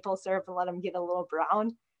 garlic, maple syrup, and let them get a little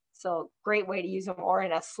brown. So great way to use them, or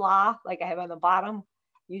in a slaw like I have on the bottom.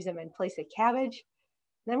 Use them in place of cabbage.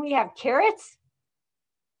 Then we have carrots.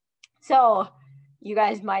 So you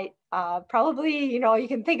guys might probably, you know, you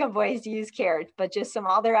can think of ways to use carrots, but just some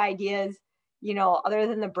other ideas, you know, other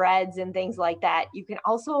than the breads and things like that. You can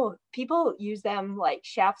also, people use them, like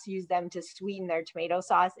chefs use them to sweeten their tomato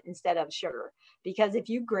sauce instead of sugar, because if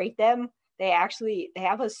you grate them, they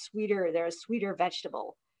have a sweeter, they're a sweeter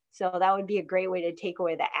vegetable. So that would be a great way to take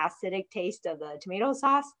away the acidic taste of the tomato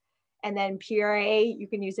sauce. And then puree, you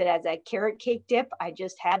can use it as a carrot cake dip. I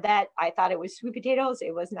just had that. I thought it was sweet potatoes.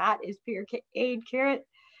 It was not. It's pureed carrot.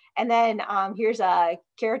 And then here's a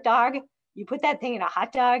carrot dog. You put that thing in a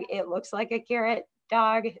hot dog. It looks like a carrot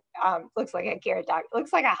dog. Looks like a carrot dog. It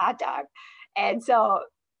looks like a hot dog. And so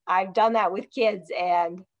I've done that with kids,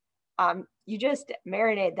 and you just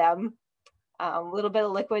marinate them. A little bit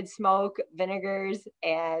of liquid smoke, vinegars,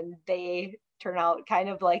 and they turn out kind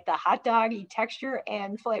of like the hot doggy texture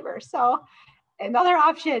and flavor. So another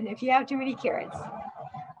option if you have too many carrots.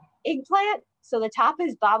 Eggplant, so the top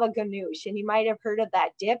is baba ganoush, and you might have heard of that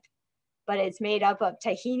dip, but it's made up of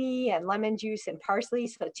tahini and lemon juice and parsley.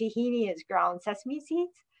 So tahini is ground sesame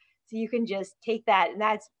seeds. So you can just take that, and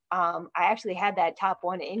that's, I actually had that top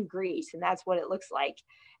one in Greece, and that's what it looks like.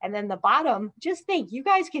 And then the bottom, just think, you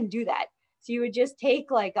guys can do that. So you would just take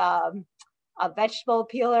like a vegetable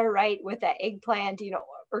peeler, right, with that eggplant, you know,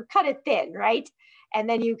 or cut it thin, right? And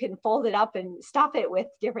then you can fold it up and stuff it with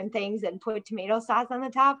different things and put tomato sauce on the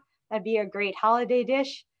top. That'd be a great holiday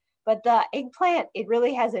dish. But the eggplant, it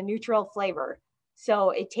really has a neutral flavor. So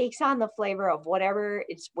it takes on the flavor of whatever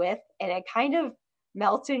it's with, and it kind of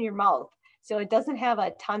melts in your mouth. So it doesn't have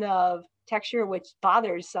a ton of texture, which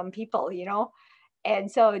bothers some people, you know?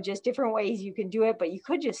 And so just different ways you can do it, but you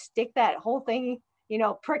could just stick that whole thing, you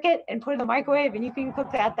know, prick it and put it in the microwave, and you can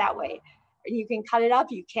cook that way. You can cut it up.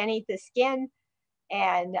 You can eat the skin,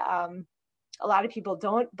 and a lot of people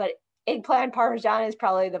don't, but eggplant Parmesan is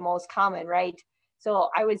probably the most common, right? So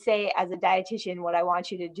I would say, as a dietitian, what I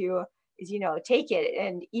want you to do is, you know, take it,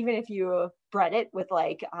 and even if you bread it with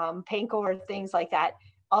like panko or things like that,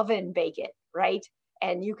 oven bake it, right?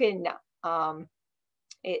 And you can,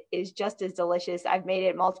 it is just as delicious. I've made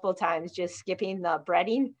it multiple times, just skipping the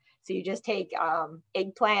breading. So you just take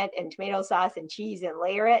eggplant and tomato sauce and cheese and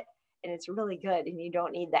layer it, and it's really good, and you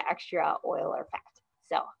don't need the extra oil or fat.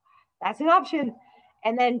 So that's an option.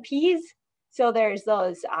 And then peas. So there's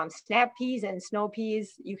those snap peas and snow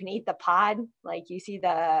peas. You can eat the pod, like you see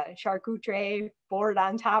the charcuterie board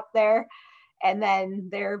on top there. And then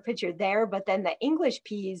they're pictured there. But then the English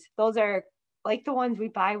peas, those are like the ones we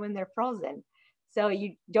buy when they're frozen. So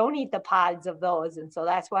you don't eat the pods of those. And so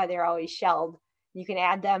that's why they're always shelled. You can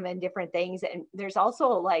add them in different things. And there's also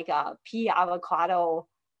like a pea avocado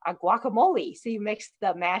a guacamole. So you mix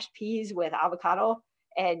the mashed peas with avocado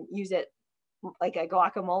and use it like a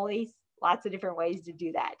guacamole. Lots of different ways to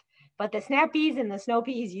do that. But the snap peas and the snow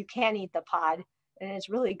peas, you can eat the pod, and it's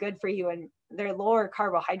really good for you. And they're lower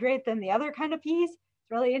carbohydrate than the other kind of peas.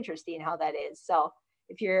 It's really interesting how that is. So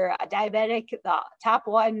if you're a diabetic, the top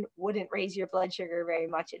one wouldn't raise your blood sugar very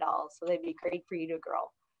much at all. So they'd be great for you to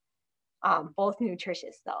grow. Both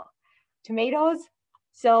nutritious though. Tomatoes,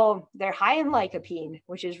 so they're high in lycopene,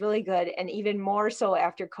 which is really good, and even more so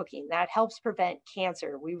after cooking. That helps prevent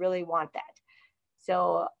cancer. We really want that.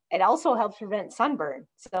 So it also helps prevent sunburn.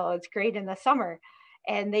 So it's great in the summer.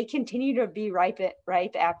 And they continue to be ripen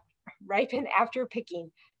after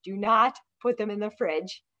picking. Do not put them in the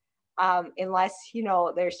fridge unless, you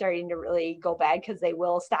know, they're starting to really go bad, because they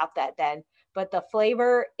will stop that then. But the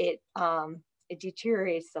flavor, it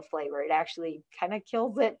deteriorates the flavor. It actually kind of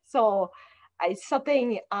kills it. So it's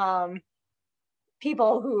something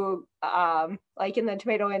people who like in the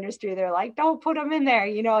tomato industry, they're like, don't put them in there.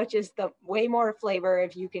 You know, it's just the way more flavor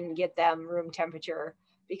if you can get them room temperature,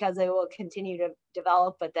 because they will continue to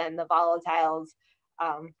develop, but then the volatiles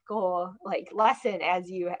go like lessen as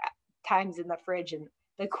you times in the fridge, and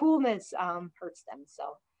the coolness hurts them. So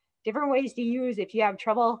different ways to use. If you have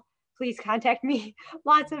trouble, please contact me.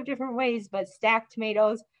 Lots of different ways, but stacked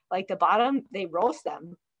tomatoes, like the bottom, they roast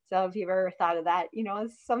them. So if you've ever thought of that, you know,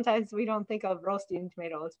 sometimes we don't think of roasting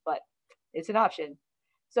tomatoes, but it's an option.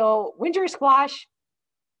 So winter squash,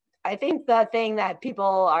 I think the thing that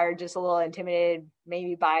people are just a little intimidated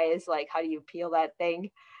maybe by is like, how do you peel that thing?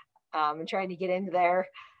 And trying to get into there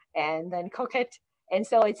and then cook it. And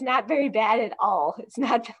so it's not very bad at all. It's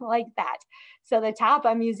not like that. So the top,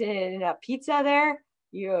 I'm using it in a pizza there.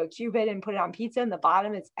 You cube it and put it on pizza, and the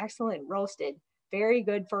bottom it's excellent roasted. Very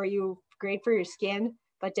good for you, great for your skin.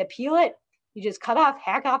 But to peel it, you just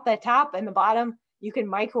hack off the top and the bottom. You can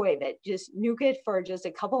microwave it. Just nuke it for just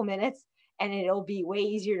a couple minutes and it'll be way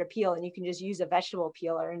easier to peel. And you can just use a vegetable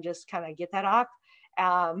peeler and just kind of get that off.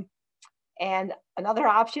 And another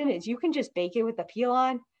option is you can just bake it with the peel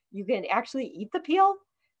on. You can actually eat the peel,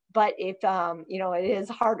 but if, it is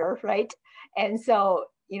harder, right? And so,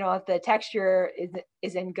 if the texture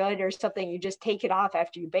isn't good or something, you just take it off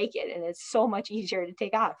after you bake it. And it's so much easier to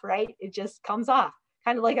take off, right? It just comes off,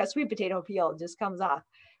 kind of like a sweet potato peel, it just comes off.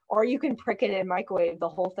 Or you can prick it and microwave the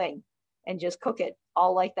whole thing and just cook it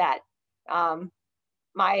all like that.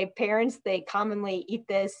 My parents, they commonly eat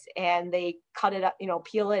this and they cut it up,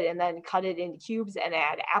 peel it and then cut it into cubes and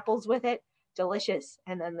add apples with it. Delicious.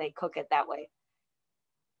 And then they cook it that way.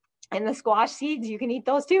 And the squash seeds, you can eat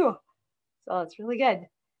those too. So it's really good.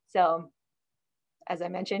 So as I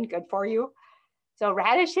mentioned, good for you. So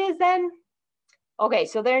radishes then. Okay,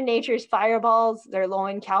 so they're nature's fireballs. They're low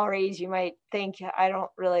in calories. You might think I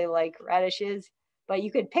don't really like radishes, but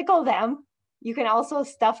you could pickle them. You can also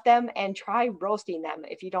stuff them and try roasting them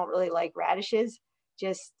if you don't really like radishes.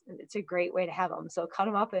 It's a great way to have them. So cut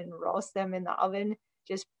them up and roast them in the oven.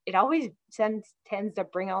 It always tends to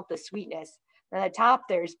bring out the sweetness. And at the top,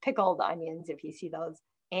 there's pickled onions, if you see those,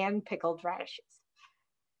 and pickled radishes.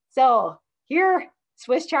 So here,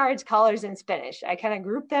 Swiss chard, collards, and spinach. I kind of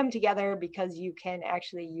group them together because you can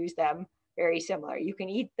actually use them very similar. You can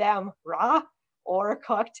eat them raw or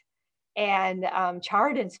cooked. And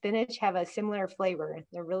chard and spinach have a similar flavor.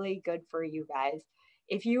 They're really good for you guys.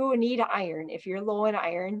 If you need iron, if you're low in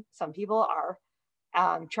iron, some people are,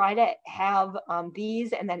 try to have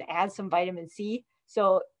these and then add some vitamin C.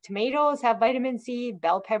 So tomatoes have vitamin C,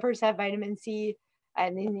 bell peppers have vitamin C,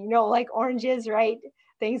 and then, like oranges, right?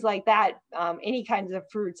 Things like that. Any kinds of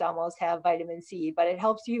fruits almost have vitamin C, but it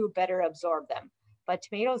helps you better absorb them. But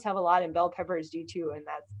tomatoes have a lot and bell peppers do too. And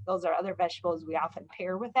those are other vegetables we often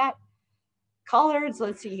pair with that. Collards,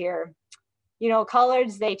 let's see here.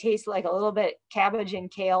 Collards, they taste like a little bit cabbage and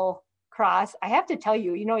kale cross. I have to tell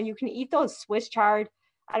you, you can eat those Swiss chard.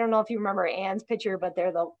 I don't know if you remember Anne's picture, but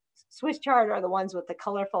they're the Swiss chard are the ones with the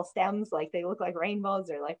colorful stems, like they look like rainbows.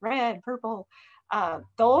 They're like red, purple.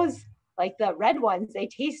 Those, like the red ones, they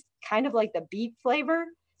taste kind of like the beet flavor.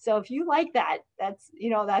 So if you like that,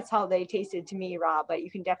 that's how they tasted to me raw, but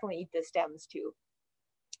you can definitely eat the stems too.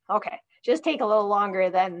 Okay, just take a little longer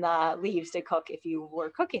than the leaves to cook if you were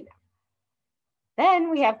cooking them.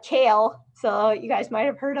 Then we have kale. So you guys might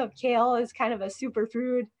have heard of kale as kind of a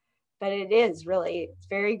superfood, but it is really, it's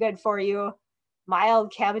very good for you.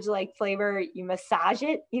 Mild cabbage-like flavor. You massage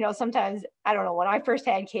it. Sometimes, I don't know, when I first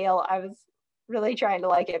had kale, I was really trying to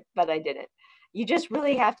like it, but I didn't. You just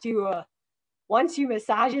really have to, once you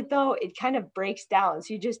massage it though, it kind of breaks down.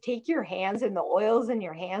 So you just take your hands and the oils in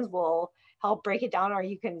your hands will help break it down, or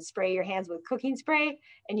you can spray your hands with cooking spray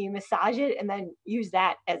and you massage it and then use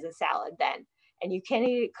that as a salad then. And you can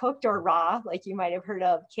eat it cooked or raw, like you might have heard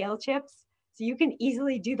of kale chips. So you can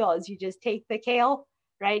easily do those. You just take the kale,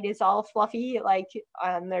 right? It's all fluffy, like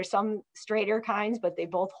there's some straighter kinds, but they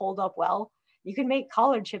both hold up well. You can make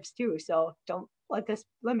collard chips too, so don't let this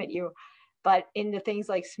limit you. But into things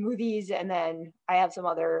like smoothies, and then I have some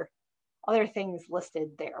other things listed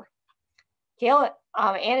there. Kale,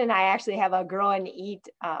 Ann and I actually have a Grow and Eat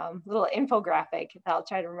little infographic that I'll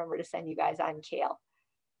try to remember to send you guys on kale.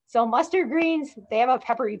 So mustard greens, they have a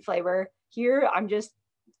peppery flavor. Here, I'm just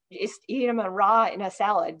eating them raw in a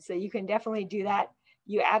salad. So you can definitely do that.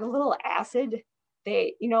 You add a little acid.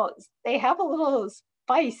 They have a little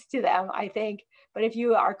spice to them, I think. But if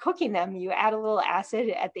you are cooking them, you add a little acid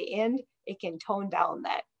at the end, it can tone down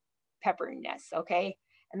that pepperiness, okay?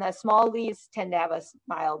 And the small leaves tend to have a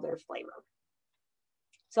milder flavor.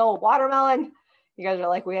 So watermelon, you guys are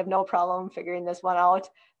like, we have no problem figuring this one out.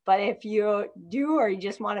 But if you do, or you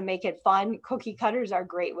just want to make it fun, cookie cutters are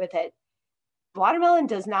great with it. Watermelon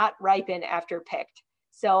does not ripen after picked.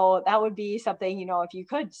 So that would be something, if you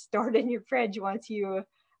could store it in your fridge once you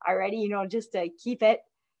are ready, just to keep it.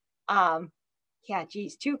 Yeah,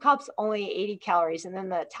 geez, 2 cups, only 80 calories. And then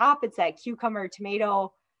the top, it's that cucumber,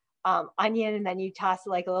 tomato, onion, and then you toss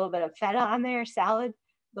like a little bit of feta on there, salad.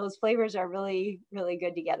 Those flavors are really, really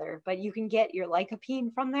good together. But you can get your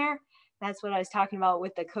lycopene from there. That's what I was talking about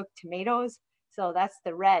with the cooked tomatoes. So that's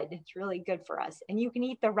the red. It's really good for us. And you can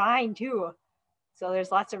eat the rind too. So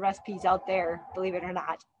there's lots of recipes out there, believe it or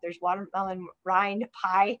not. There's watermelon rind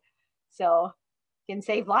pie. So you can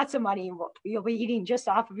save lots of money. You'll be eating just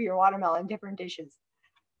off of your watermelon, different dishes.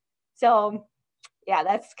 So yeah,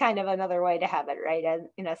 that's kind of another way to have it, right? And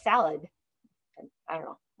in a salad. I don't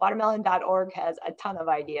know, watermelon.org has a ton of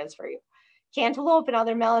ideas for you. Cantaloupe and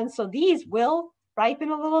other melons. So these will ripen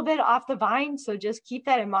a little bit off the vine. So just keep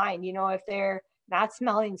that in mind. You know, if they're not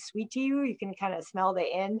smelling sweet to you, you can kind of smell the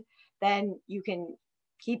end, then you can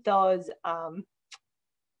keep those on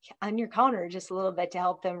your counter just a little bit to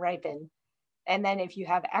help them ripen. And then if you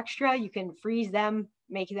have extra, you can freeze them,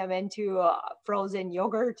 make them into frozen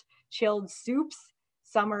yogurt, chilled soups,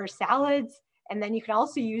 summer salads. And then you can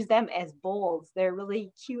also use them as bowls. They're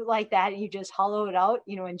really cute like that. And you just hollow it out,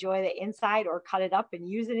 you know, enjoy the inside or cut it up and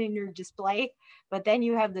use it in your display. But then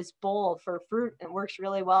you have this bowl for fruit and it works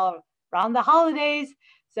really well around the holidays.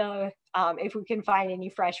 So if we can find any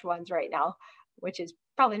fresh ones right now, which is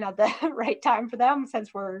probably not the right time for them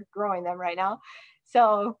since we're growing them right now.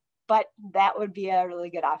 So, but that would be a really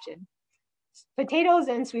good option. Potatoes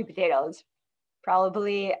and sweet potatoes,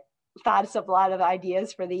 probably thought of a lot of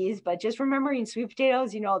ideas for these, but just remembering sweet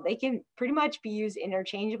potatoes, you know, they can pretty much be used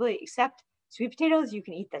interchangeably, except sweet potatoes, you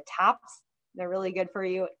can eat the tops. They're really good for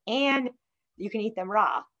you. And you can eat them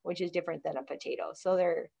raw, which is different than a potato. So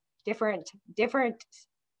they're different,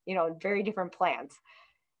 you know, very different plants.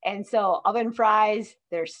 And so oven fries,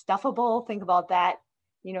 they're stuffable. Think about that.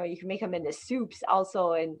 You know, you can make them into soups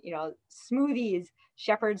also, and, you know, smoothies,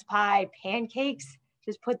 shepherd's pie, pancakes,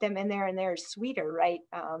 just put them in there and they're sweeter, right?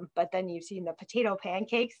 But then you've seen the potato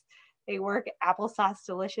pancakes. They work. Applesauce,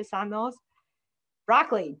 delicious on those.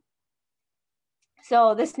 Broccoli.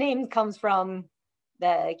 So this name comes from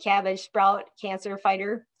the cabbage sprout cancer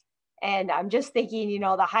fighter. And I'm just thinking, you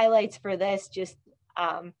know, the highlights for this, just,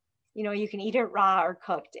 you know, you can eat it raw or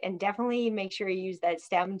cooked, and definitely make sure you use that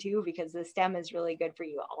stem too, because the stem is really good for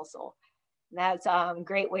you also. And that's a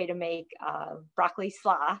great way to make broccoli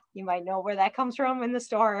slaw. You might know where that comes from in the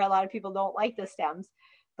store. A lot of people don't like the stems,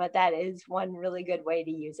 but that is one really good way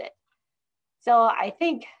to use it. So I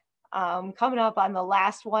think coming up on the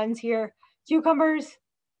last ones here, cucumbers.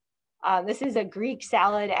 This is a Greek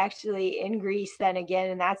salad actually in Greece then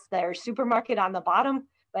again, and that's their supermarket on the bottom.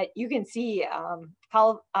 But you can see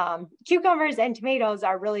cucumbers and tomatoes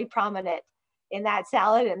are really prominent in that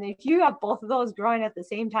salad. And if you have both of those growing at the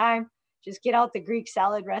same time, just get out the Greek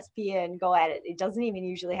salad recipe and go at it. It doesn't even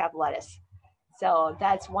usually have lettuce. So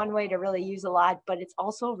that's one way to really use a lot, but it's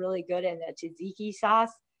also really good in a tzatziki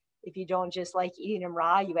sauce. If you don't just like eating them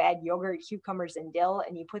raw, you add yogurt, cucumbers, and dill,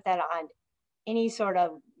 and you put that on any sort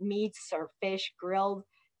of meats or fish grilled,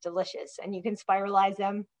 delicious. And you can spiralize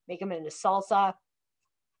them, make them into salsa.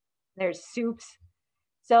 There's soups.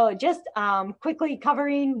 So just quickly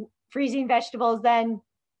covering freezing vegetables then.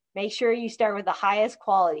 Make sure you start with the highest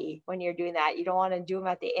quality when you're doing that. You don't want to do them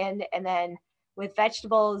at the end. And then with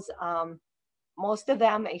vegetables, most of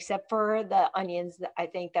them, except for the onions, I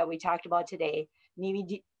think that we talked about today,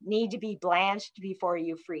 need to be blanched before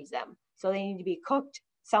you freeze them. So they need to be cooked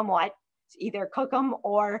somewhat. Either cook them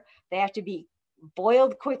or they have to be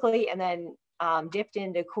boiled quickly and then dipped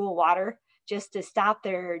into cool water just to stop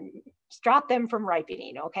them from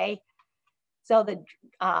ripening, okay? So the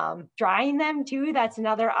drying them too, that's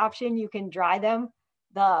another option. You can dry them.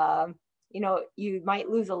 You know, you might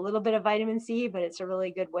lose a little bit of vitamin C, but it's a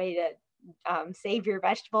really good way to save your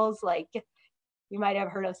vegetables. Like you might have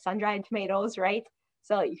heard of sun-dried tomatoes, right?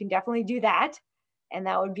 So you can definitely do that. And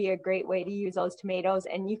that would be a great way to use those tomatoes.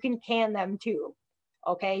 And you can can them too.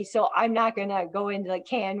 Okay, so I'm not gonna go into the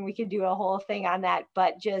can. We could do a whole thing on that,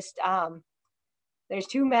 but just there's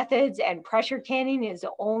two methods, and pressure canning is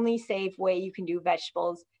the only safe way you can do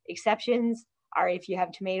vegetables. Exceptions are if you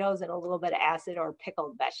have tomatoes and a little bit of acid or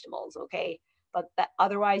pickled vegetables, okay? But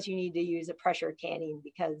otherwise you need to use a pressure canning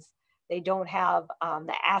because they don't have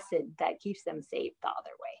the acid that keeps them safe the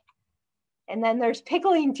other way. And then there's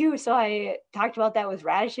pickling too. So I talked about that with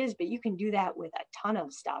radishes, but you can do that with a ton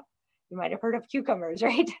of stuff. You might have heard of cucumbers,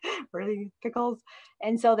 right? Really pickles.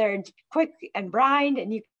 And so they're quick and brined,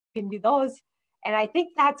 and you can do those. And I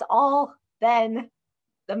think that's all then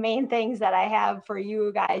the main things that I have for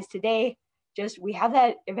you guys today. Just we have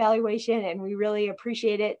that evaluation and we really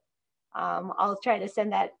appreciate it. I'll try to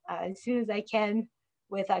send that as soon as I can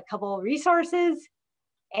with a couple of resources.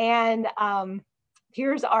 And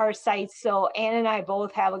here's our sites. So Ann and I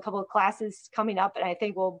both have a couple of classes coming up, and I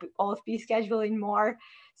think we'll both be scheduling more.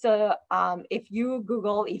 So if you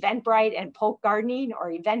Google Eventbrite and Polk Gardening, or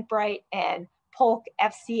Eventbrite and Polk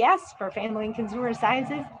FCS for Family and Consumer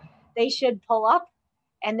Sciences, they should pull up,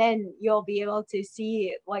 and then you'll be able to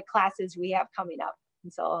see what classes we have coming up.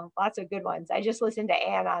 And so lots of good ones. I just listened to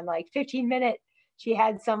Anne on like 15-minute. She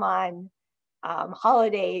had some on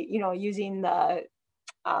holiday, using the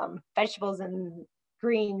vegetables and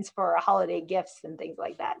greens for holiday gifts and things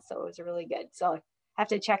like that. So it was really good. So I have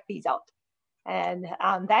to check these out. And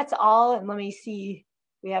that's all. And let me see,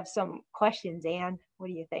 we have some questions. Anne, what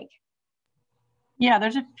do you think? Yeah,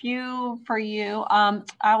 there's a few for you.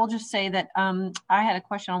 I will just say that I had a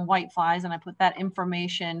question on white flies, and I put that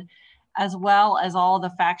information as well as all the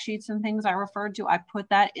fact sheets and things I referred to. I put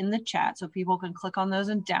that in the chat so people can click on those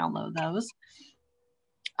and download those.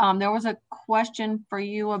 There was a question for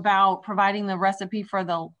you about providing the recipe for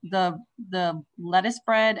the lettuce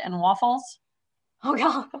bread and waffles. Oh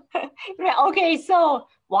God. Okay, so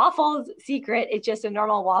waffles secret. It's just a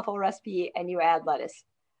normal waffle recipe, and you add lettuce.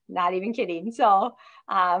 Not even kidding. So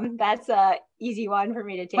that's a easy one for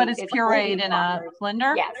me to take. But it's pureed in a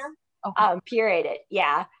blender? Yes. Okay. Pureed it,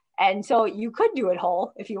 yeah. And so you could do it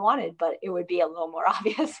whole if you wanted, but it would be a little more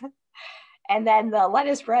obvious. And then the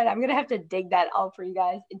lettuce bread, I'm gonna have to dig that out for you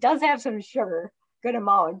guys. It does have some sugar, good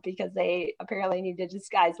amount, because they apparently need to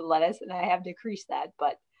disguise the lettuce, and I have decreased that,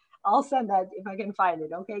 but I'll send that if I can find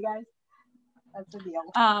it. Okay, guys? That's the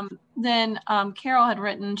deal. Then Carol had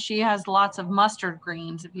written, she has lots of mustard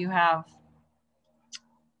greens, if you have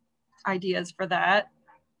ideas for that.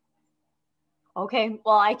 Okay,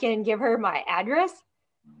 well, I can give her my address.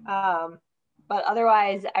 But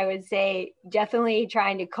otherwise, I would say definitely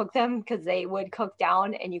trying to cook them, because they would cook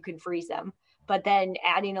down and you can freeze them. But then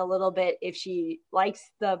adding a little bit, if she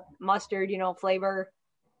likes the mustard, flavor,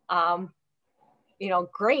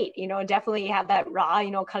 great, definitely have that raw,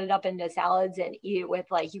 cut it up into salads and eat it with,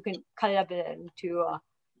 like, you can cut it up into, you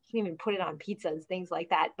can even put it on pizzas, things like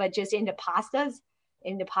that, but just into pastas,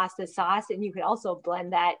 into pasta sauce. And you could also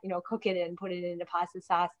blend that, cook it and put it into pasta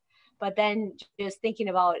sauce. But then just thinking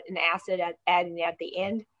about an acid adding at the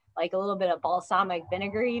end, like a little bit of balsamic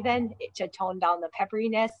vinegar even, to tone down the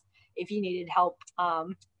pepperiness if you needed help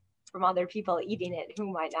from other people eating it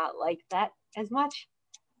who might not like that as much.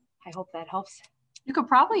 I hope that helps. You could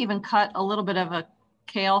probably even cut a little bit of a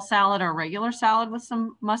kale salad or regular salad with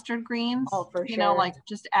some mustard greens. Oh, for sure. Like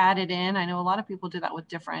just add it in. I know a lot of people do that with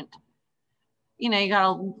different, you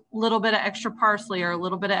got a little bit of extra parsley or a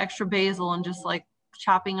little bit of extra basil, and just like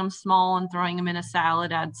chopping them small and throwing them in a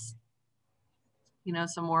salad adds,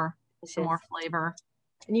 some more flavor.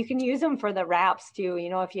 And you can use them for the wraps too.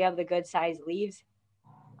 If you have the good size leaves,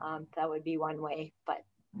 that would be one way, but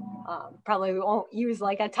probably won't use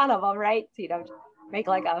like a ton of them, right? So make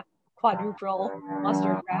like a quadruple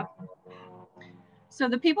mustard wrap. So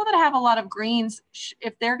the people that have a lot of greens,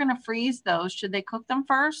 if they're going to freeze those, should they cook them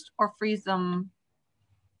first or freeze them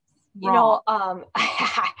raw?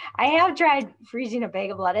 I have tried freezing a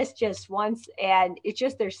bag of lettuce just once, and it's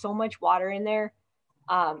just, there's so much water in there.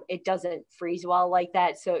 It doesn't freeze well like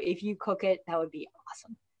that. So if you cook it, that would be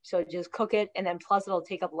awesome. So just cook it, and then plus it'll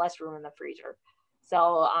take up less room in the freezer.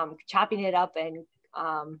 So chopping it up and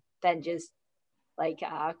then just like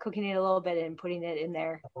cooking it a little bit and putting it in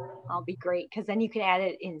there, will be great, because then you can add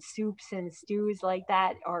it in soups and stews like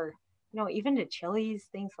that, or even to chilies,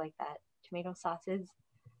 things like that, tomato sauces.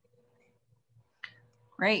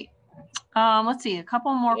 Great. Let's see, a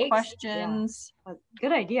couple more questions. Yeah.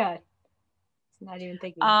 Good idea. It's not even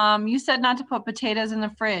thinking. You said not to put potatoes in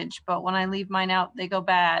the fridge, but when I leave mine out, they go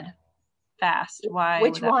bad fast. Why?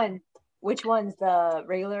 Which one? Which one's the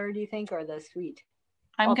regular, do you think, or the sweet?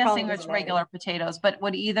 I'm guessing it's regular potatoes, but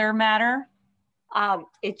would either matter?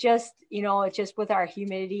 It just, it's just with our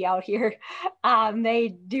humidity out here,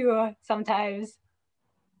 they do sometimes,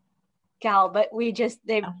 Cal, but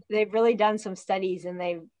they've really done some studies, and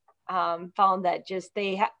they've found that just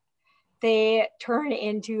they turn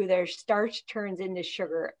into, their starch turns into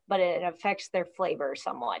sugar, but it affects their flavor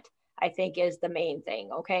somewhat, I think, is the main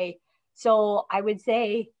thing. Okay. So I would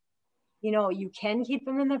say, you can keep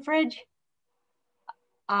them in the fridge.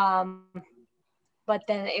 But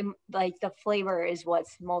then the flavor is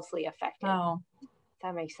what's mostly affected. Oh,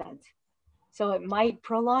 that makes sense. So it might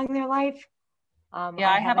prolong their life. Yeah,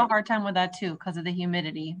 I have a hard time with that too, because of the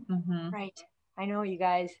humidity. Mm-hmm. Right. I know, you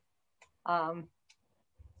guys.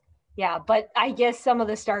 Yeah, but I guess some of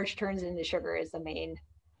the starch turns into sugar is the main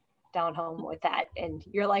down home with that. And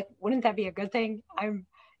you're like, wouldn't that be a good thing?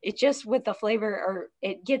 It's just with the flavor, or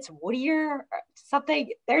it gets woodier or something.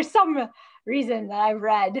 There's some reason that I've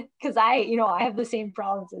read, because I have the same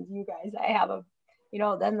problems as you guys. I have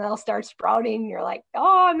then they'll start sprouting. You're like,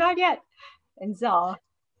 oh, not yet. And so,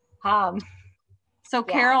 So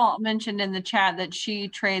Carol mentioned in the chat that she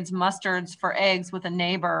trades mustards for eggs with a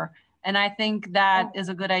neighbor. And I think that is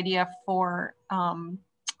a good idea for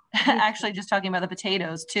actually just talking about the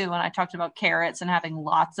potatoes too. And I talked about carrots and having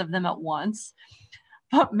lots of them at once.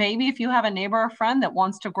 But maybe if you have a neighbor or friend that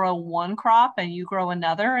wants to grow one crop and you grow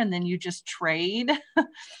another, and then you just trade,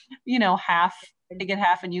 you know, half, they get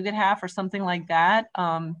half and you get half or something like that.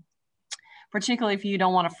 Particularly if you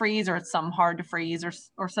don't want to freeze or it's something hard to freeze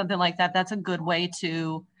or something like that. That's a good way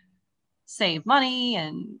to save money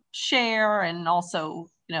and share, and also,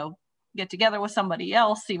 you know, get together with somebody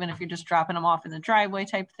else, even if you're just dropping them off in the driveway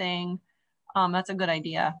type thing. That's a good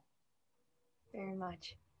idea. Very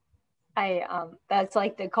much. That's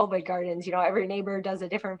like the COVID gardens, you know, every neighbor does a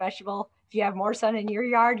different vegetable. If you have more sun in your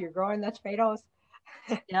yard, you're growing the tomatoes.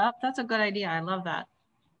 Yep, that's a good idea. I love that.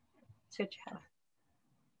 Good job.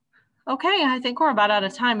 Okay, I think we're about out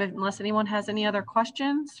of time, unless anyone has any other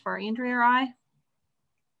questions for Andrea or I.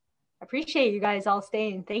 Appreciate you guys all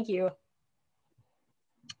staying. Thank you.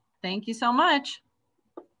 Thank you so much.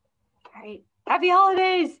 All right. Happy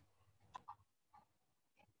holidays.